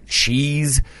over it,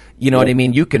 cheese. You know what I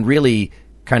mean? You can really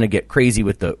kind of get crazy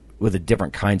with the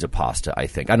different kinds of pasta, I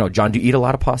think. I know, John, do you eat a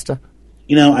lot of pasta?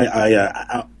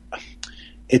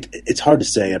 It's hard to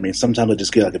say. I mean, sometimes I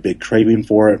just get like a big craving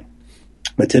for it.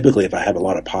 But typically, if I have a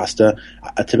lot of pasta,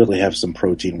 I typically have some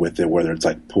protein with it, whether it's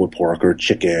like pulled pork or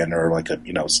chicken or like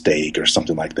a steak or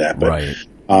something like that. But right.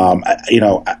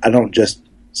 I don't just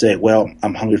say, well,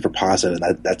 I'm hungry for pasta,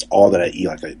 and that's all that I eat,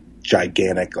 like a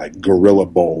gigantic, like gorilla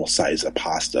bowl size of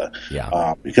pasta.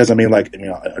 Yeah. Because I mean, like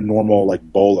a normal like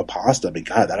bowl of pasta. I mean,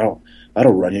 God,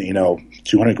 that'll run you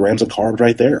 200 grams of carbs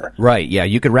right there. Right. Yeah,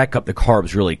 you could rack up the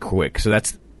carbs really quick. So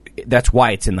that's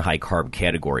why it's in the high carb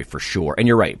category for sure. And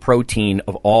you're right, protein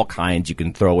of all kinds you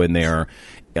can throw in there.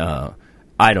 I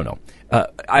don't know.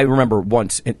 I remember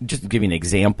once, just to give you an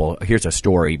example, here's a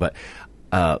story, but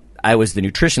I was the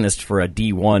nutritionist for a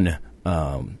D1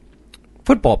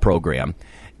 football program,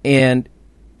 and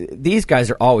these guys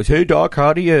are always, hey, Doc,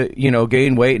 how do you,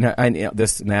 gain weight and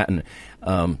this and that. And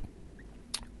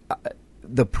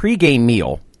the pregame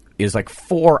meal is like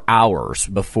 4 hours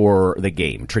before the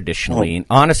game traditionally. And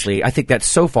honestly, I think that's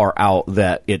so far out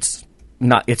that it's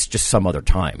just some other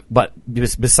time. But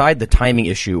beside the timing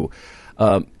issue,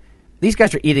 these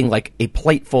guys are eating like a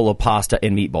plate full of pasta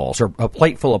and meatballs, or a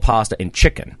plate full of pasta and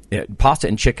chicken. Pasta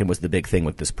and chicken was the big thing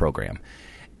with this program.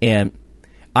 And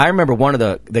I remember one of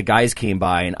the guys came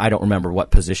by, and I don't remember what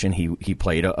position he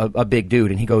played, a big dude,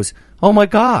 and he goes, oh my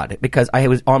God, because I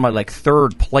was on my like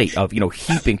third plate of,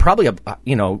 heaping probably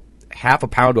half a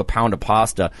pound to a pound of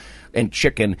pasta and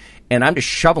chicken, and I'm just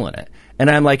shoveling it. And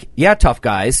I'm like, yeah, tough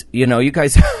guys, you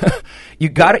guys, you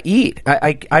got to eat.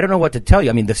 I don't know what to tell you.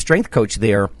 I mean, the strength coach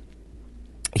there,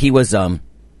 he was a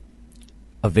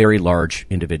very large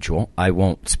individual. I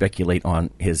won't speculate on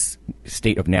his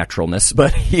state of naturalness,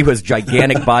 but he was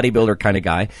gigantic bodybuilder kind of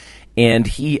guy. And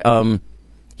he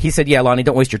said, yeah, Lonnie,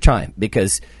 don't waste your time,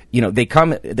 because,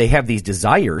 they have these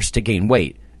desires to gain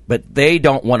weight, but they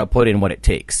don't want to put in what it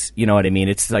takes. You know what I mean?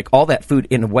 It's like all that food,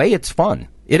 in a way, it's fun.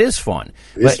 It is fun.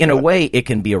 But in a way, it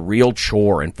can be a real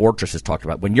chore. And Fortress has talked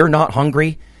about when you're not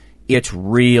hungry, it's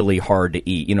really hard to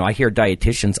eat. I hear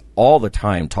dietitians all the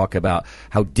time talk about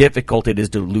how difficult it is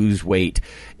to lose weight.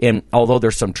 And although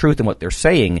there's some truth in what they're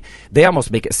saying, they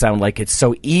almost make it sound like it's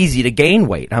so easy to gain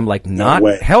weight. I'm like, not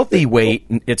healthy weight.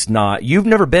 It's not. You've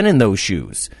never been in those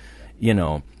shoes,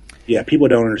 Yeah, people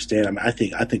don't understand. I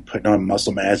mean, I think putting on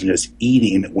muscle mass and just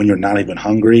eating when you're not even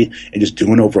hungry and just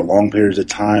doing it over long periods of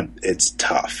time, it's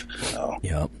tough.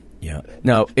 Yeah. Yeah.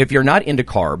 Now, if you're not into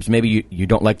carbs, maybe you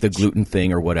don't like the gluten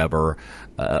thing or whatever,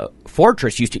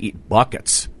 Fortress used to eat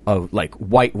buckets of like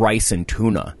white rice and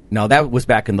tuna. Now, that was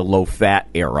back in the low-fat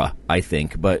era, I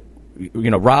think, but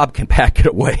Rob can pack it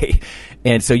away.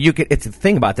 And so it's the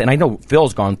thing about that. And I know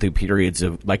Phil's gone through periods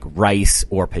of like rice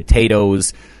or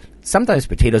potatoes. Sometimes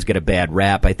potatoes get a bad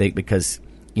rap, I think, because,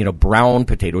 brown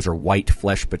potatoes or white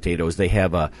flesh potatoes, they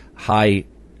have a higher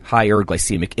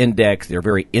glycemic index. They're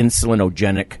very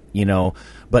insulinogenic,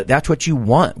 but that's what you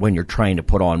want when you're trying to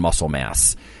put on muscle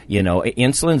mass.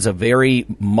 Insulin's a very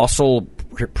muscle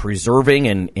preserving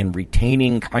and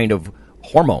retaining kind of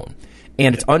hormone.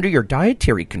 And it's under your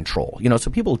dietary control. So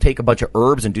people take a bunch of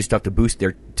herbs and do stuff to boost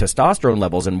their testosterone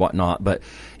levels and whatnot. But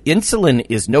insulin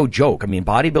is no joke. I mean,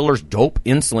 bodybuilders dope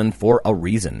insulin for a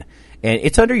reason. And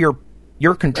it's under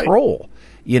your control.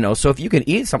 Right. So if you can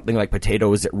eat something like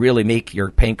potatoes that really make your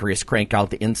pancreas crank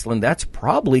out the insulin, that's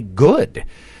probably good.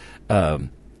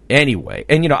 Anyway,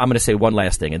 and I'm going to say one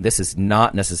last thing, and this is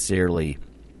not necessarily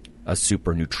a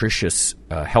super nutritious,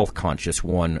 health conscious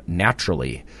one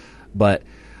naturally. But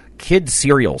kids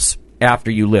cereals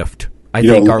after you lift, I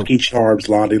think are Lucky Charms,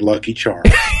 Lonnie, Lucky Charms.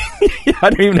 I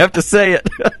don't even have to say it.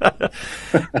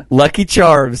 Lucky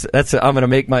Charms. I'm going to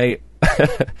make my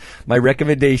my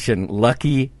recommendation.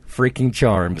 Lucky freaking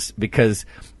Charms, because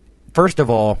first of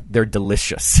all, they're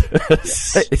delicious.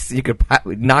 Yes. You could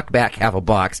knock back half a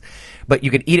box, but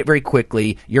you can eat it very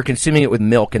quickly. You're consuming it with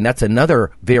milk, and that's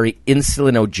another very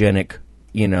insulinogenic,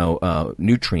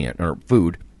 nutrient or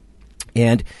food.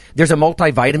 And there's a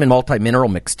multivitamin, multi-mineral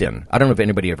mixed in. I don't know if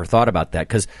anybody ever thought about that,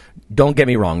 because don't get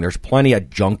me wrong, there's plenty of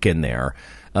junk in there.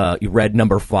 Red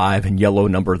number 5 and yellow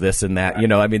number this and that.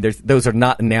 Those are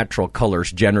not natural colors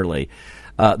generally.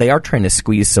 They are trying to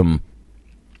squeeze some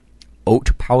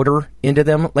oat powder into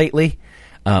them lately,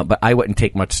 but I wouldn't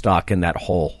take much stock in that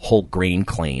whole grain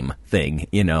claim thing.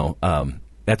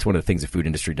 That's one of the things the food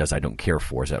industry does I don't care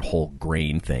for, is that whole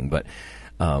grain thing. But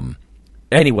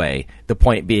anyway, the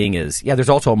point being is, there's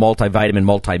also a multivitamin,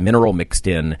 multi-mineral mixed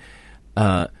in.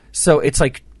 So it's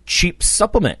like cheap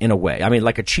supplement in a way. I mean,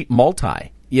 like a cheap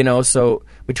multi, So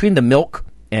between the milk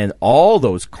and all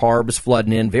those carbs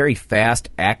flooding in, very fast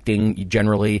acting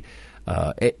generally,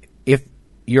 if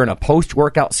you're in a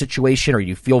post-workout situation or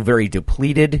you feel very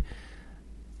depleted,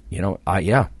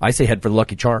 I say head for the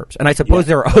Lucky Charms. And I suppose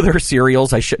there are other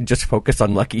cereals. I shouldn't just focus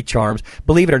on Lucky Charms.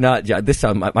 Believe it or not, this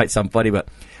might sound funny, but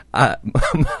I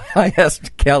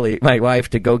asked Kelly, my wife,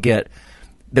 to go get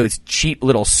those cheap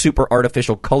little super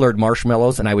artificial colored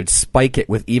marshmallows, and I would spike it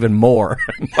with even more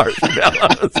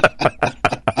marshmallows.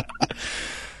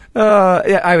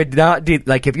 I would not do,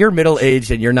 like, if you're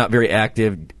middle-aged and you're not very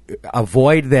active,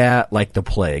 avoid that like the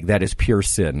plague. That is pure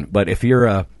sin. But if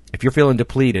you're feeling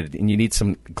depleted and you need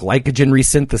some glycogen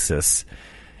resynthesis,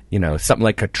 something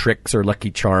like a Trix or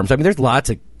Lucky Charms. I mean, there's lots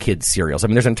of kids cereals. I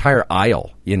mean, there's an entire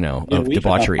aisle, of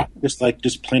debauchery.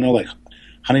 Just plain old, like,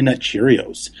 Honey Nut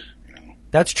Cheerios.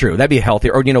 That's true. That'd be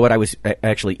healthier. Or what I was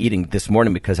actually eating this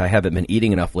morning, because I haven't been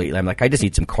eating enough lately. I'm like, I just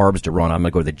need some carbs to run. I'm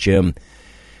going to go to the gym.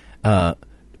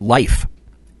 Life.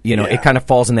 It kind of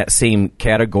falls in that same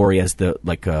category as the,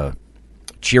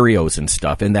 Cheerios and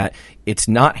stuff, in that it's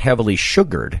not heavily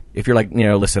sugared. If you're like,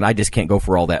 listen, I just can't go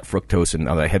for all that fructose and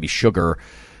all that heavy sugar.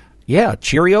 Yeah,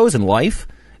 Cheerios and Life,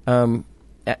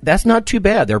 that's not too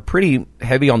bad. They're pretty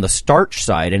heavy on the starch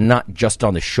side and not just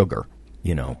on the sugar,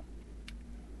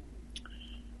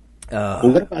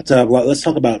 what about, let's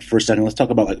talk about, for a second, let's talk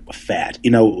about like fat.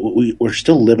 We're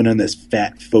still living in this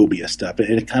fat phobia stuff.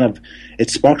 It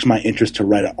sparks my interest to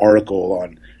write an article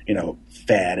on,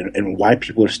 fat and why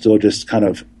people are still just kind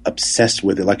of obsessed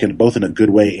with it, like both in a good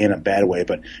way and a bad way.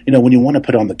 But, when you want to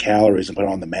put on the calories and put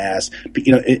on the mass,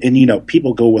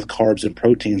 people go with carbs and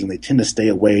proteins and they tend to stay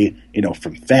away,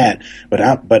 from fat. But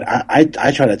I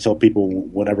try to tell people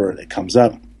whenever it comes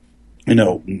up,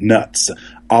 nuts,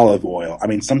 olive oil. I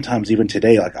mean, sometimes even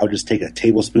today, like, I'll just take a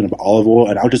tablespoon of olive oil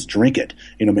and I'll just drink it.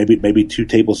 Maybe 2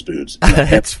 tablespoons.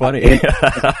 That's funny.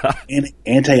 And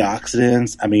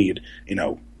antioxidants. I mean,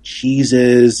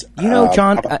 cheeses.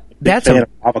 John, that's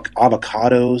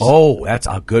avocados. Oh, that's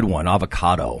a good one.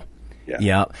 Avocado.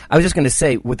 Yeah. I was just going to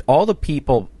say, with all the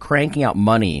people cranking out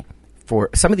money for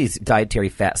some of these dietary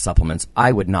fat supplements,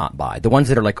 I would not buy. The ones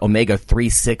that are like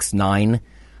omega-3, 6, 9.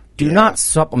 Do not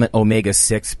supplement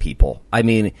omega-6, people. I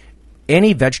mean,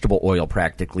 any vegetable oil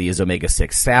practically is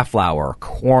omega-6. Safflower,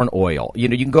 corn oil. You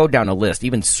can go down a list.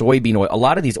 Even soybean oil. A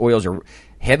lot of these oils are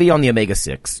heavy on the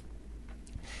omega-6.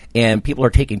 And people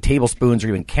are taking tablespoons or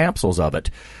even capsules of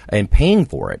it and paying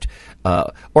for it.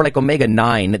 Or like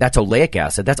omega-9, that's oleic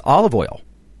acid. That's olive oil.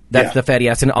 That's the fatty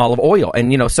acid in olive oil.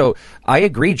 And, so I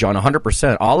agree, John,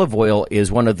 100%. Olive oil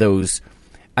is one of those...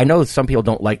 I know some people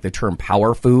don't like the term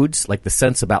power foods, like the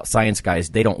Sense About Science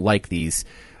guys. They don't like these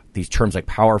terms like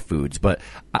power foods. But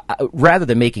rather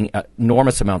than making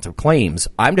enormous amounts of claims,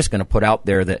 I'm just going to put out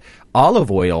there that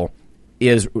olive oil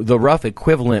is the rough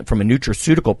equivalent from a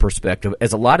nutraceutical perspective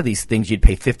as a lot of these things you'd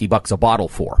pay $50 a bottle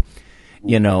for. The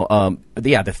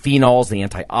phenols, the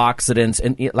antioxidants,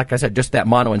 and like I said, just that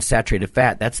monounsaturated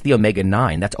fat, that's the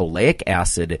omega-9. That's oleic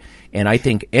acid. And I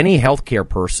think any healthcare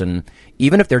person,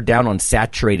 even if they're down on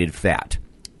saturated fat,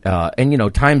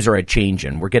 times are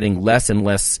a-changing. We're getting less and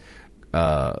less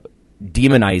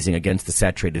demonizing against the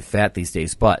saturated fat these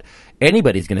days. But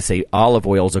anybody's going to say olive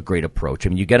oil is a great approach. I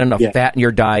mean, you get enough fat in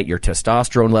your diet, your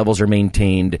testosterone levels are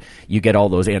maintained, you get all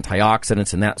those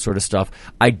antioxidants and that sort of stuff.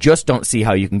 I just don't see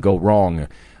how you can go wrong.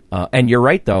 And you're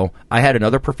right, though. I had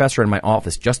another professor in my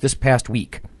office just this past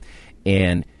week,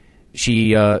 and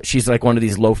she's like one of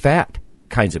these low-fat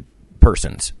kinds of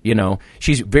persons.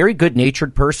 She's a very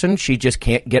good-natured person. She just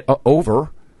can't get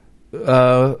over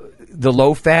the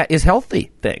low fat is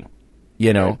healthy thing,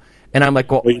 you know. Right. And I'm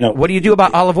like, well, what do you do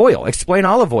about olive oil? Explain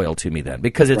olive oil to me then,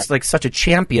 because it's like such a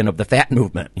champion of the fat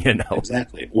movement, you know.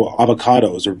 Exactly. Well,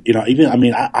 avocados, or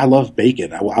even I love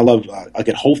bacon. I love like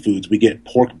at Whole Foods we get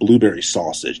pork blueberry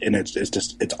sausage, and it's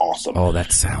awesome. Oh,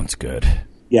 that sounds good.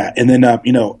 Yeah, and then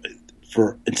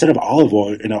for instead of olive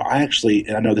oil, I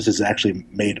know this has actually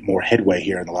made more headway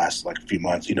here in the last few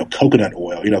months. Coconut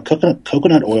oil.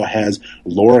 Coconut oil has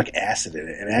lauric acid in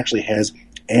it, and it actually has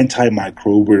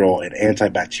antimicrobial and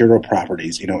antibacterial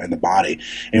properties, in the body.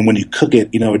 And when you cook it,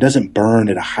 it doesn't burn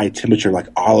at a high temperature like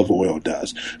olive oil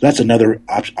does. That's another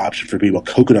option for people.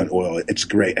 Coconut oil, it's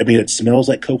great. I mean, it smells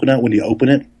like coconut when you open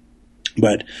it,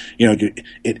 but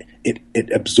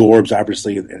it absorbs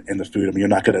obviously in the food. I mean, you're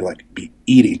not going to be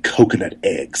eating coconut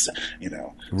eggs,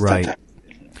 Right.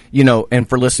 And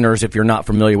for listeners, if you're not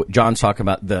familiar with John's talking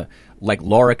about the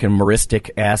lauric and myristic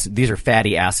acid, these are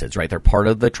fatty acids, right? They're part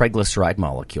of the triglyceride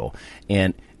molecule,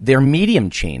 and they're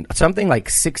medium chain. Something like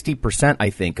 60%,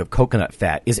 I think, of coconut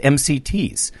fat is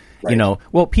MCTs. Right.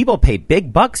 Well, people pay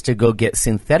big bucks to go get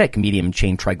synthetic medium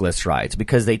chain triglycerides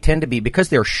because they tend to be, because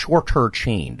they're shorter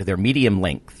chained, they're medium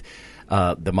length,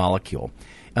 the molecule.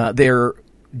 They're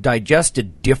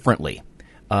digested differently.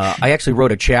 I actually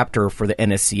wrote a chapter for the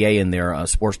NSCA in their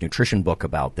sports nutrition book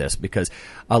about this, because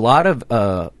a lot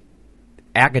of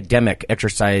academic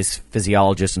exercise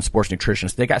physiologists and sports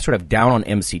nutritionists, they got sort of down on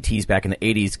MCTs back in the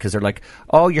 80s because they're like,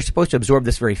 oh, you're supposed to absorb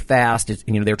this very fast.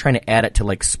 They're trying to add it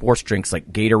to sports drinks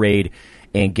like Gatorade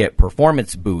and get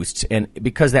performance boosts. And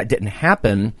because that didn't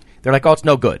happen, they're like, oh, it's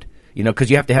no good,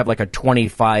 because you have to have a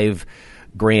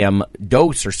 25-gram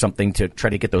dose or something to try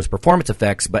to get those performance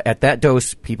effects. But at that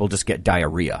dose, people just get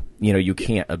diarrhea. You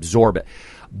can't absorb it.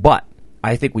 But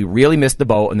I think we really missed the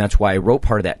boat, and that's why I wrote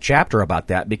part of that chapter about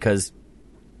that, because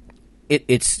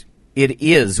it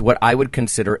is what I would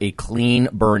consider a clean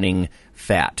burning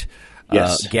fat.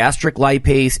 Yes. Gastric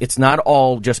lipase, it's not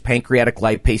all just pancreatic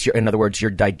lipase. In other words,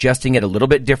 you're digesting it a little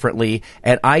bit differently.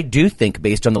 And I do think,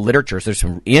 based on the literature, there's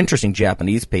some interesting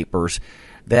Japanese papers,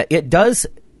 that it does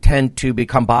tend to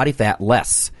become body fat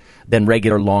less than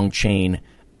regular long chain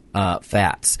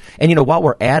fats. And while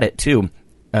we're at it too,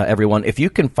 everyone, if you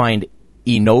can find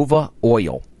Innova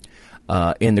oil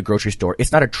in the grocery store,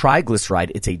 it's not a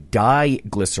triglyceride, it's a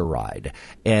diglyceride,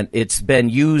 and it's been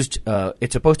used.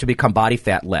 It's supposed to become body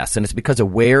fat less, and it's because of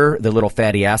where the little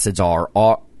fatty acids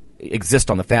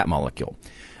exist on the fat molecule.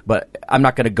 But I'm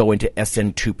not going to go into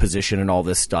SN2 position and all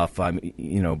this stuff.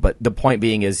 But the point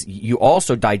being is, you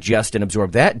also digest and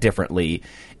absorb that differently,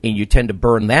 and you tend to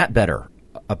burn that better.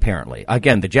 Apparently,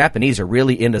 again, the Japanese are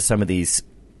really into some of these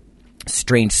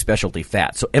strange specialty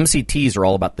fats. So MCTs are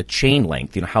all about the chain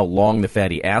length, how long the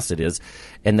fatty acid is.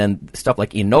 And then stuff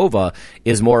like Innova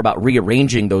is more about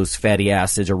rearranging those fatty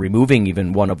acids or removing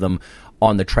even one of them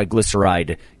on the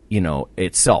triglyceride,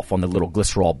 itself, on the little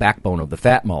glycerol backbone of the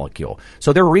fat molecule.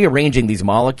 So they're rearranging these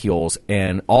molecules,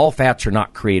 and all fats are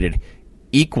not created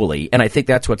equally. And I think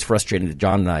that's what's frustrating to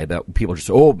John and I, that people just,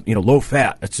 low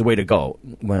fat, that's the way to go.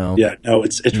 Well, yeah, no,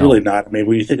 it's really not. I mean,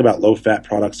 when you think about low fat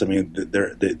products, I mean,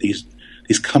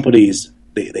 these companies,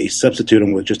 they substitute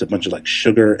them with just a bunch of like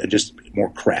sugar and just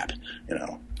more crap, you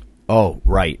know. Oh,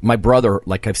 right. My brother,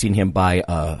 like, I've seen him buy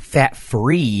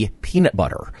fat-free peanut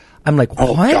butter. I'm like,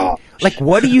 what? Oh, like,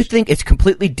 what do you think? It's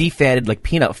completely defatted, like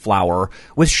peanut flour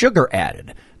with sugar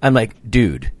added. I'm like,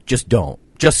 dude, just don't.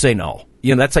 Just say no.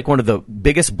 You know, that's like one of the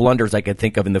biggest blunders I could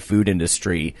think of in the food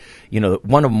industry. You know,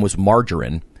 one of them was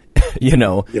margarine. You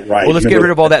know, yeah, right. Well, let's get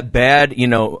rid of all that bad,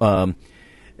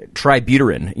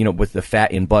 tributylene, with the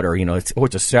fat in butter. You know, it's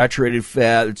a saturated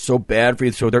fat. It's so bad for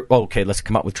you. So they're okay. Let's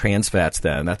come out with trans fats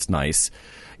then. That's nice.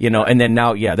 And then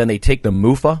now, then they take the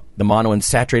MUFA, the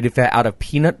monounsaturated fat, out of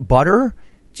peanut butter.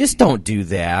 Just don't do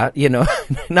that.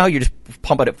 Now you're just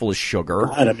pumping it full of sugar.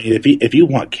 God, I mean, if you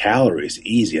want calories,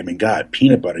 easy. I mean, God,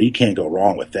 peanut butter, you can't go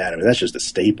wrong with that. I mean, that's just a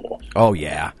staple. Oh,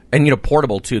 yeah. And,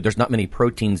 portable, too. There's not many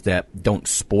proteins that don't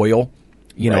spoil.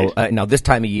 Right. Now this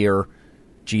time of year,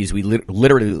 geez, we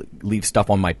literally leave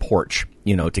stuff on my porch,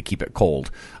 to keep it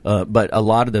cold. But a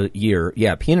lot of the year,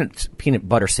 peanut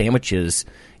butter sandwiches,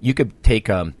 you could take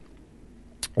a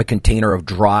container of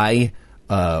dry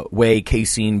whey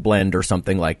casein blend or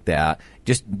something like that.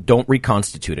 Just don't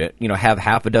reconstitute it. Have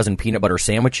half a dozen peanut butter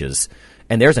sandwiches,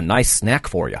 and there's a nice snack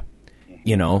for you.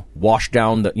 Wash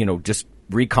down just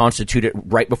reconstitute it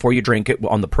right before you drink it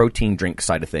on the protein drink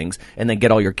side of things, and then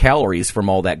get all your calories from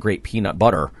all that great peanut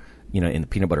butter, in the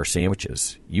peanut butter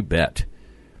sandwiches. You bet.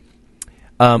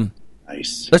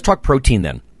 Nice. Let's talk protein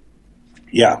then.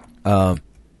 Yeah.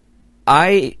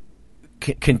 I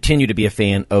continue to be a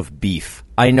fan of beef.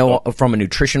 I know from a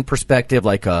nutrition perspective,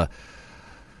 like the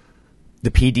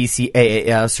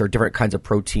PDCAAS or different kinds of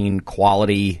protein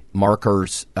quality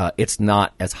markers, it's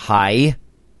not as high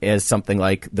as something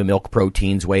like the milk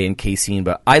proteins, whey and casein,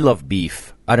 but I love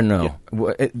beef. I don't know.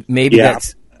 Yeah. Maybe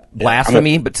that's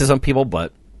blasphemy, but to some people,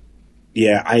 but.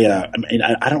 Yeah, I mean,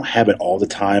 I don't have it all the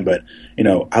time, but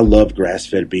I love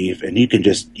grass-fed beef, and you can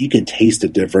taste the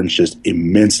difference just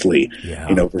immensely,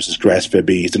 versus grass-fed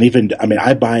beef. And even, I mean,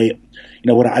 I buy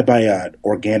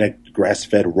organic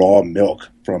grass-fed raw milk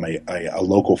from a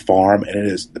local farm, and it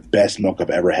is the best milk I've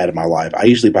ever had in my life. I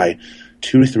usually buy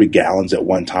 2 to 3 gallons at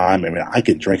one time. I mean, I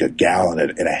could drink a gallon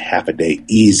in a half a day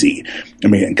easy. I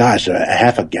mean, gosh, a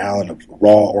half a gallon of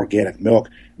raw organic milk.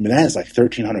 I mean, that has like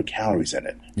 1,300 calories in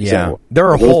it. Yeah, so, there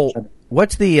are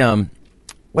what's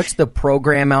the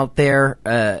program out there?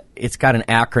 It's got an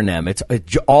acronym. It's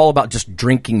all about just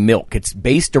drinking milk. It's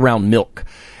based around milk,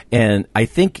 and I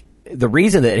think the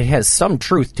reason that it has some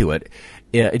truth to it,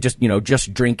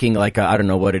 just drinking like I don't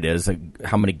know what it is, like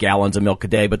how many gallons of milk a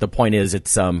day. But the point is,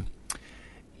 it's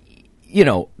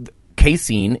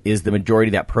casein is the majority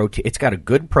of that protein. It's got a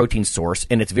good protein source,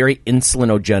 and it's very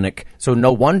insulinogenic. So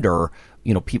no wonder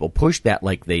people push that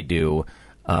like they do.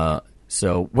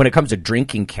 So when it comes to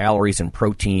drinking calories and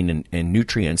protein and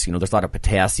nutrients, there's a lot of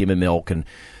potassium in milk, and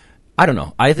I don't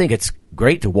know. I think it's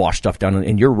great to wash stuff down.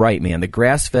 And you're right, man. The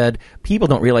grass-fed, people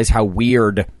don't realize how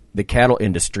weird the cattle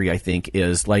industry, I think,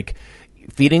 is. Like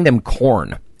feeding them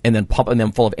corn and then pumping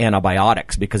them full of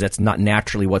antibiotics because that's not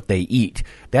naturally what they eat.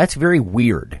 That's very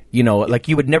weird. Like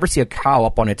you would never see a cow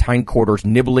up on its hindquarters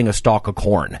nibbling a stalk of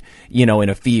corn, in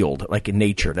a field, like in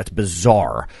nature. That's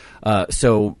bizarre.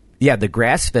 So, yeah, the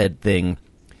grass-fed thing,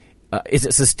 is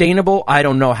it sustainable? I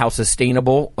don't know how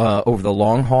sustainable over the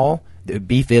long haul the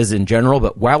beef is in general,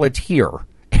 but while it's here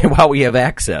and while we have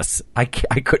access, I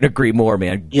couldn't agree more,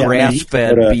 man. Yeah,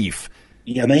 grass-fed beef.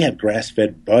 Yeah, and they have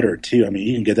grass-fed butter, too. I mean,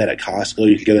 you can get that at Costco.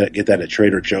 You can get that at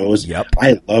Trader Joe's. Yep.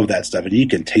 I love that stuff, and you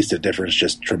can taste the difference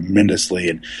just tremendously.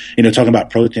 And, talking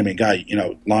about protein, I mean, God,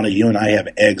 Lana, you and I have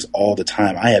eggs all the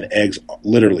time. I have eggs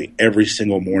literally every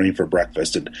single morning for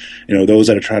breakfast. And, those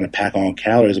that are trying to pack on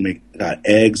calories, I mean, got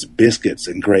eggs, biscuits,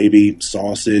 and gravy,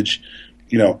 sausage,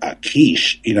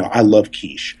 quiche. I love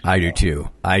quiche. I do, too.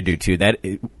 That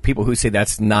people who say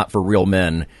that's not for real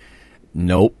men,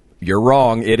 nope. You're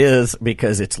wrong. It is,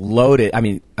 because it's loaded. I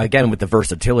mean, again, with the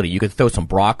versatility, you could throw some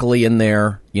broccoli in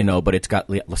there, but it's got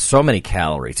so many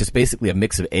calories. It's basically a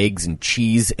mix of eggs and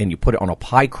cheese, and you put it on a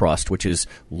pie crust, which is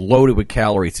loaded with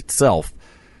calories itself.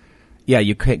 Yeah,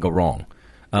 you can't go wrong.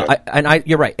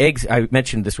 You're right. Eggs, I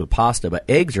mentioned this with pasta, but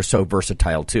eggs are so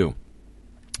versatile, too.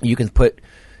 You can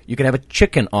have a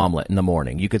chicken omelet in the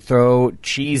morning. You could throw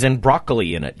cheese and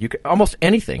broccoli in it. You could almost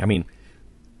anything. I mean,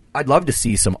 I'd love to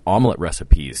see some omelet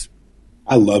recipes.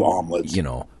 I love omelets.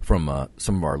 From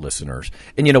some of our listeners.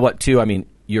 And you know what, too? I mean,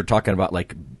 you're talking about,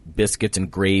 like, biscuits and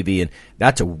gravy, and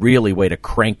that's a really way to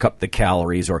crank up the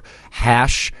calories. Or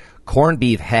hash, corned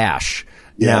beef hash.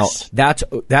 Yes. Now,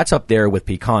 that's up there with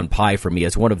pecan pie for me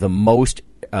as one of the most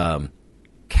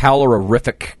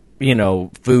calorific,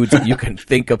 foods that you can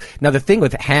think of. Now, the thing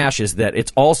with hash is that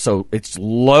it's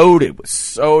loaded with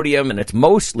sodium, and it's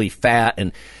mostly fat,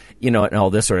 and and all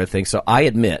this sort of thing. So I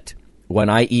admit, when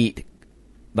I eat,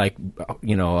 like,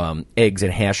 eggs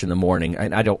and hash in the morning,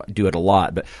 and I don't do it a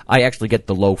lot, but I actually get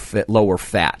the lower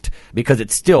fat, because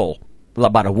it's still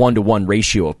about a 1-to-1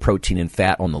 ratio of protein and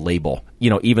fat on the label,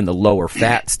 even the lower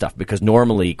fat stuff, because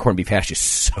normally corned beef hash is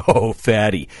so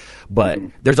fatty. But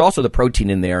there's also the protein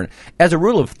in there. And as a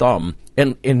rule of thumb,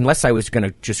 and unless I was going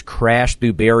to just crash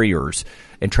through barriers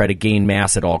and try to gain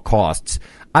mass at all costs,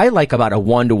 I like about a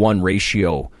 1-to-1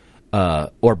 ratio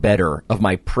or better of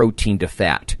my protein to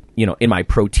fat, in my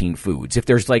protein foods.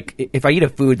 If I eat a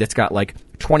food that's got like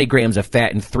 20 grams of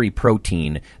fat and 3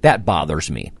 protein, that bothers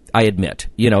me, I admit,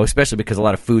 especially because a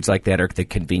lot of foods like that are the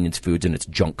convenience foods and it's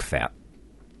junk fat.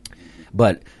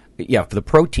 But yeah, for the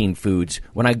protein foods,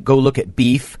 when I go look at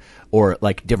beef or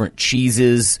like different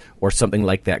cheeses or something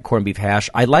like that, corned beef hash,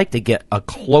 I like to get a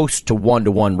close to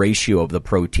 1-to-1 ratio of the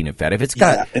protein and fat. If it's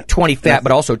got 20 fat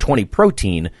but also 20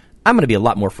 protein, I'm going to be a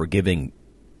lot more forgiving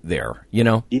there,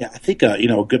 Yeah, I think, a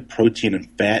good protein and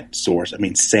fat source. I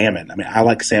mean, salmon. I mean, I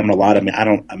like salmon a lot. I mean,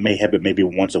 I may have it maybe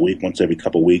once a week, once every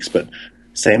couple of weeks, but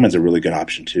salmon's a really good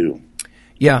option too.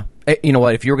 Yeah. You know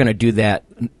what? If you're going to do that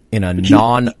in a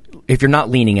if you're not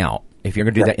leaning out, if you're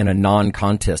going to do that in a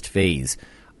non-contest phase,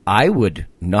 I would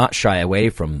not shy away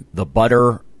from the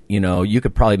butter. You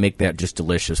could probably make that just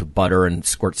delicious with butter and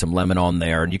squirt some lemon on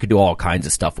there, and you could do all kinds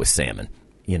of stuff with salmon,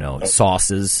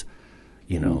 sauces,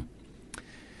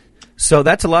 So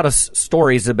that's a lot of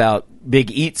stories about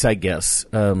big eats, I guess.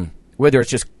 Whether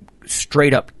it's just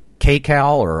straight up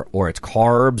kcal or it's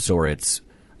carbs or it's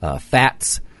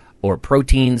fats or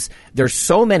proteins. There's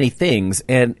so many things,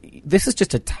 and this is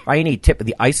just a tiny tip of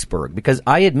the iceberg, because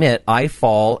I admit I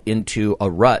fall into a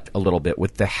rut a little bit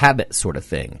with the habit sort of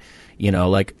thing. You know,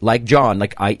 like John,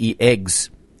 like I eat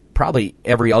eggs probably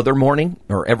every other morning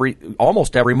or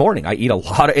almost every morning. I eat a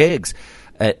lot of eggs.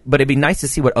 But it'd be nice to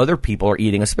see what other people are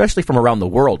eating, especially from around the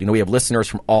world. You know, we have listeners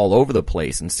from all over the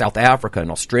place, in South Africa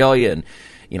and Australia and,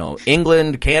 you know,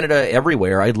 England, Canada,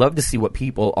 everywhere. I'd love to see what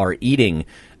people are eating.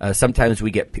 Sometimes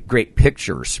we get great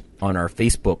pictures on our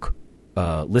Facebook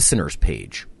listeners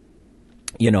page,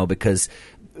 you know, because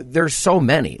there's so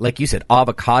many. Like you said,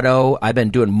 avocado. I've been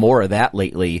doing more of that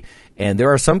lately. And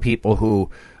there are some people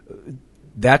who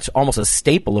that's almost a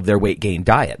staple of their weight gain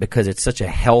diet because it's such a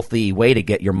healthy way to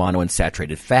get your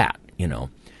monounsaturated fat, you know.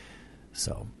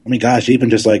 So, I mean, gosh, even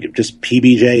just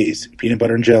PBJs, peanut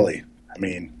butter and jelly. I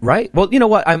mean, right. Well, you know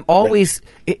what? I'm always,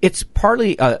 it's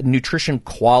partly a nutrition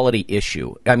quality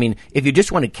issue. I mean, if you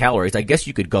just wanted calories, I guess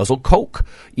you could guzzle Coke,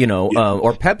 you know,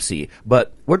 or Pepsi.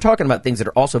 But we're talking about things that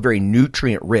are also very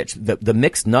nutrient rich. The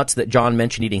mixed nuts that John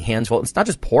mentioned, eating hands full, it's not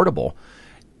just portable.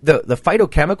 The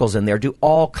phytochemicals in there do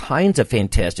all kinds of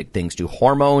fantastic things, do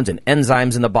hormones and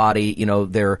enzymes in the body. You know,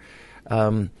 they're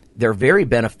very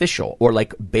beneficial. Or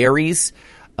like berries,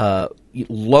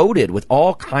 loaded with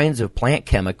all kinds of plant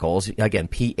chemicals. Again,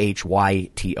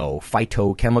 PHYTO,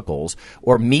 phytochemicals.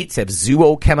 Or meats have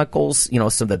zoochemicals. You know,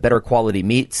 some of the better quality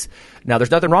meats. Now,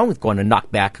 there's nothing wrong with going to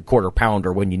knock back a quarter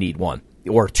pounder when you need one,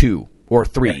 or two, or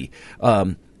three.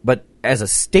 Right. But as a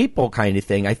staple kind of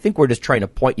thing, I think we're just trying to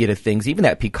point you to things. Even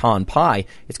that pecan pie,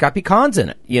 it's got pecans in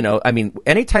it. You know, I mean,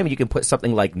 anytime you can put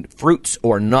something like fruits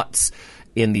or nuts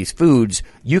in these foods,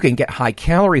 you can get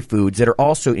high-calorie foods that are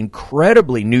also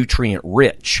incredibly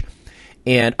nutrient-rich.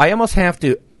 And I almost have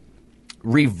to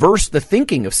reverse the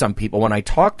thinking of some people when I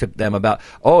talk to them about,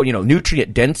 oh, you know,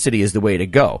 nutrient density is the way to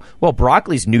go. Well,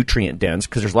 broccoli's nutrient dense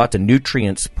because there's lots of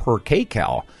nutrients per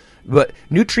kcal. But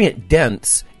nutrient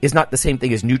dense is not the same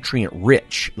thing as nutrient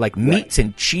rich. Like meats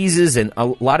and cheeses and a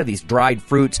lot of these dried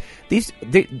fruits,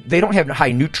 they don't have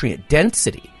high nutrient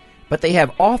density, but they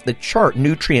have off the chart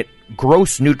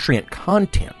gross nutrient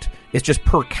content. It's just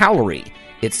per calorie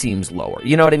it seems lower.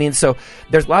 You know what I mean? So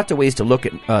there's lots of ways to look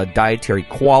at dietary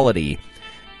quality,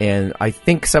 and I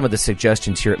think some of the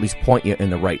suggestions here at least point you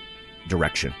in the right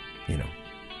direction. You know.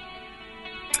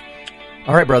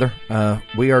 All right, brother.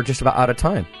 We are just about out of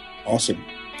time. Awesome.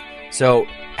 So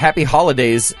happy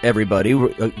holidays, everybody.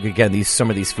 Again, some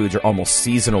of these foods are almost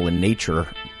seasonal in nature.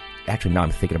 Actually, now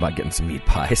I'm thinking about getting some meat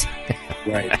pies.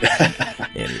 Right.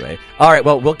 Anyway. All right.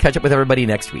 Well, we'll catch up with everybody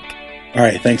next week. All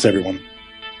right. Thanks, everyone.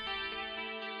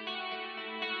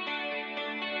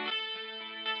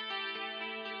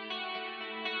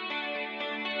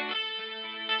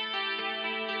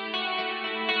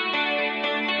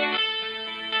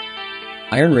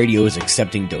 Iron Radio is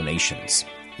accepting donations.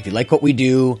 If you like what we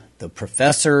do, the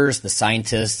professors, the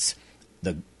scientists,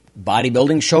 the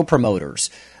bodybuilding show promoters,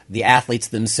 the athletes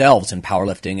themselves in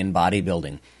powerlifting and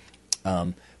bodybuilding,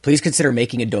 please consider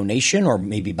making a donation or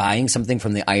maybe buying something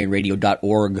from the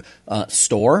ironradio.org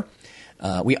store.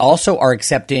 We also are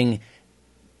accepting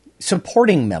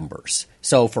supporting members.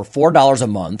 So for $4 a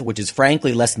month, which is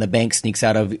frankly less than the bank sneaks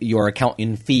out of your account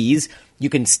in fees, you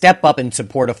can step up and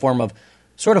support a form of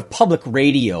sort of public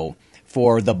radio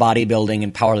for the bodybuilding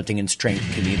and powerlifting and strength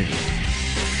community.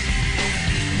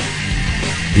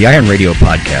 The Iron Radio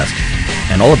podcast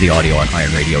and all of the audio on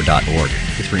ironradio.org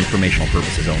is for informational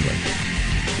purposes only.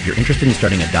 If you're interested in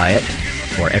starting a diet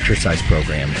or exercise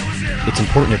program, it's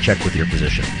important to check with your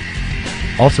physician.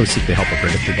 Also seek the help of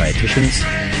registered dietitians,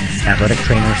 athletic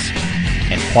trainers,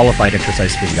 and qualified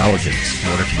exercise physiologists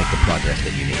in order to make the progress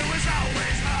that you need.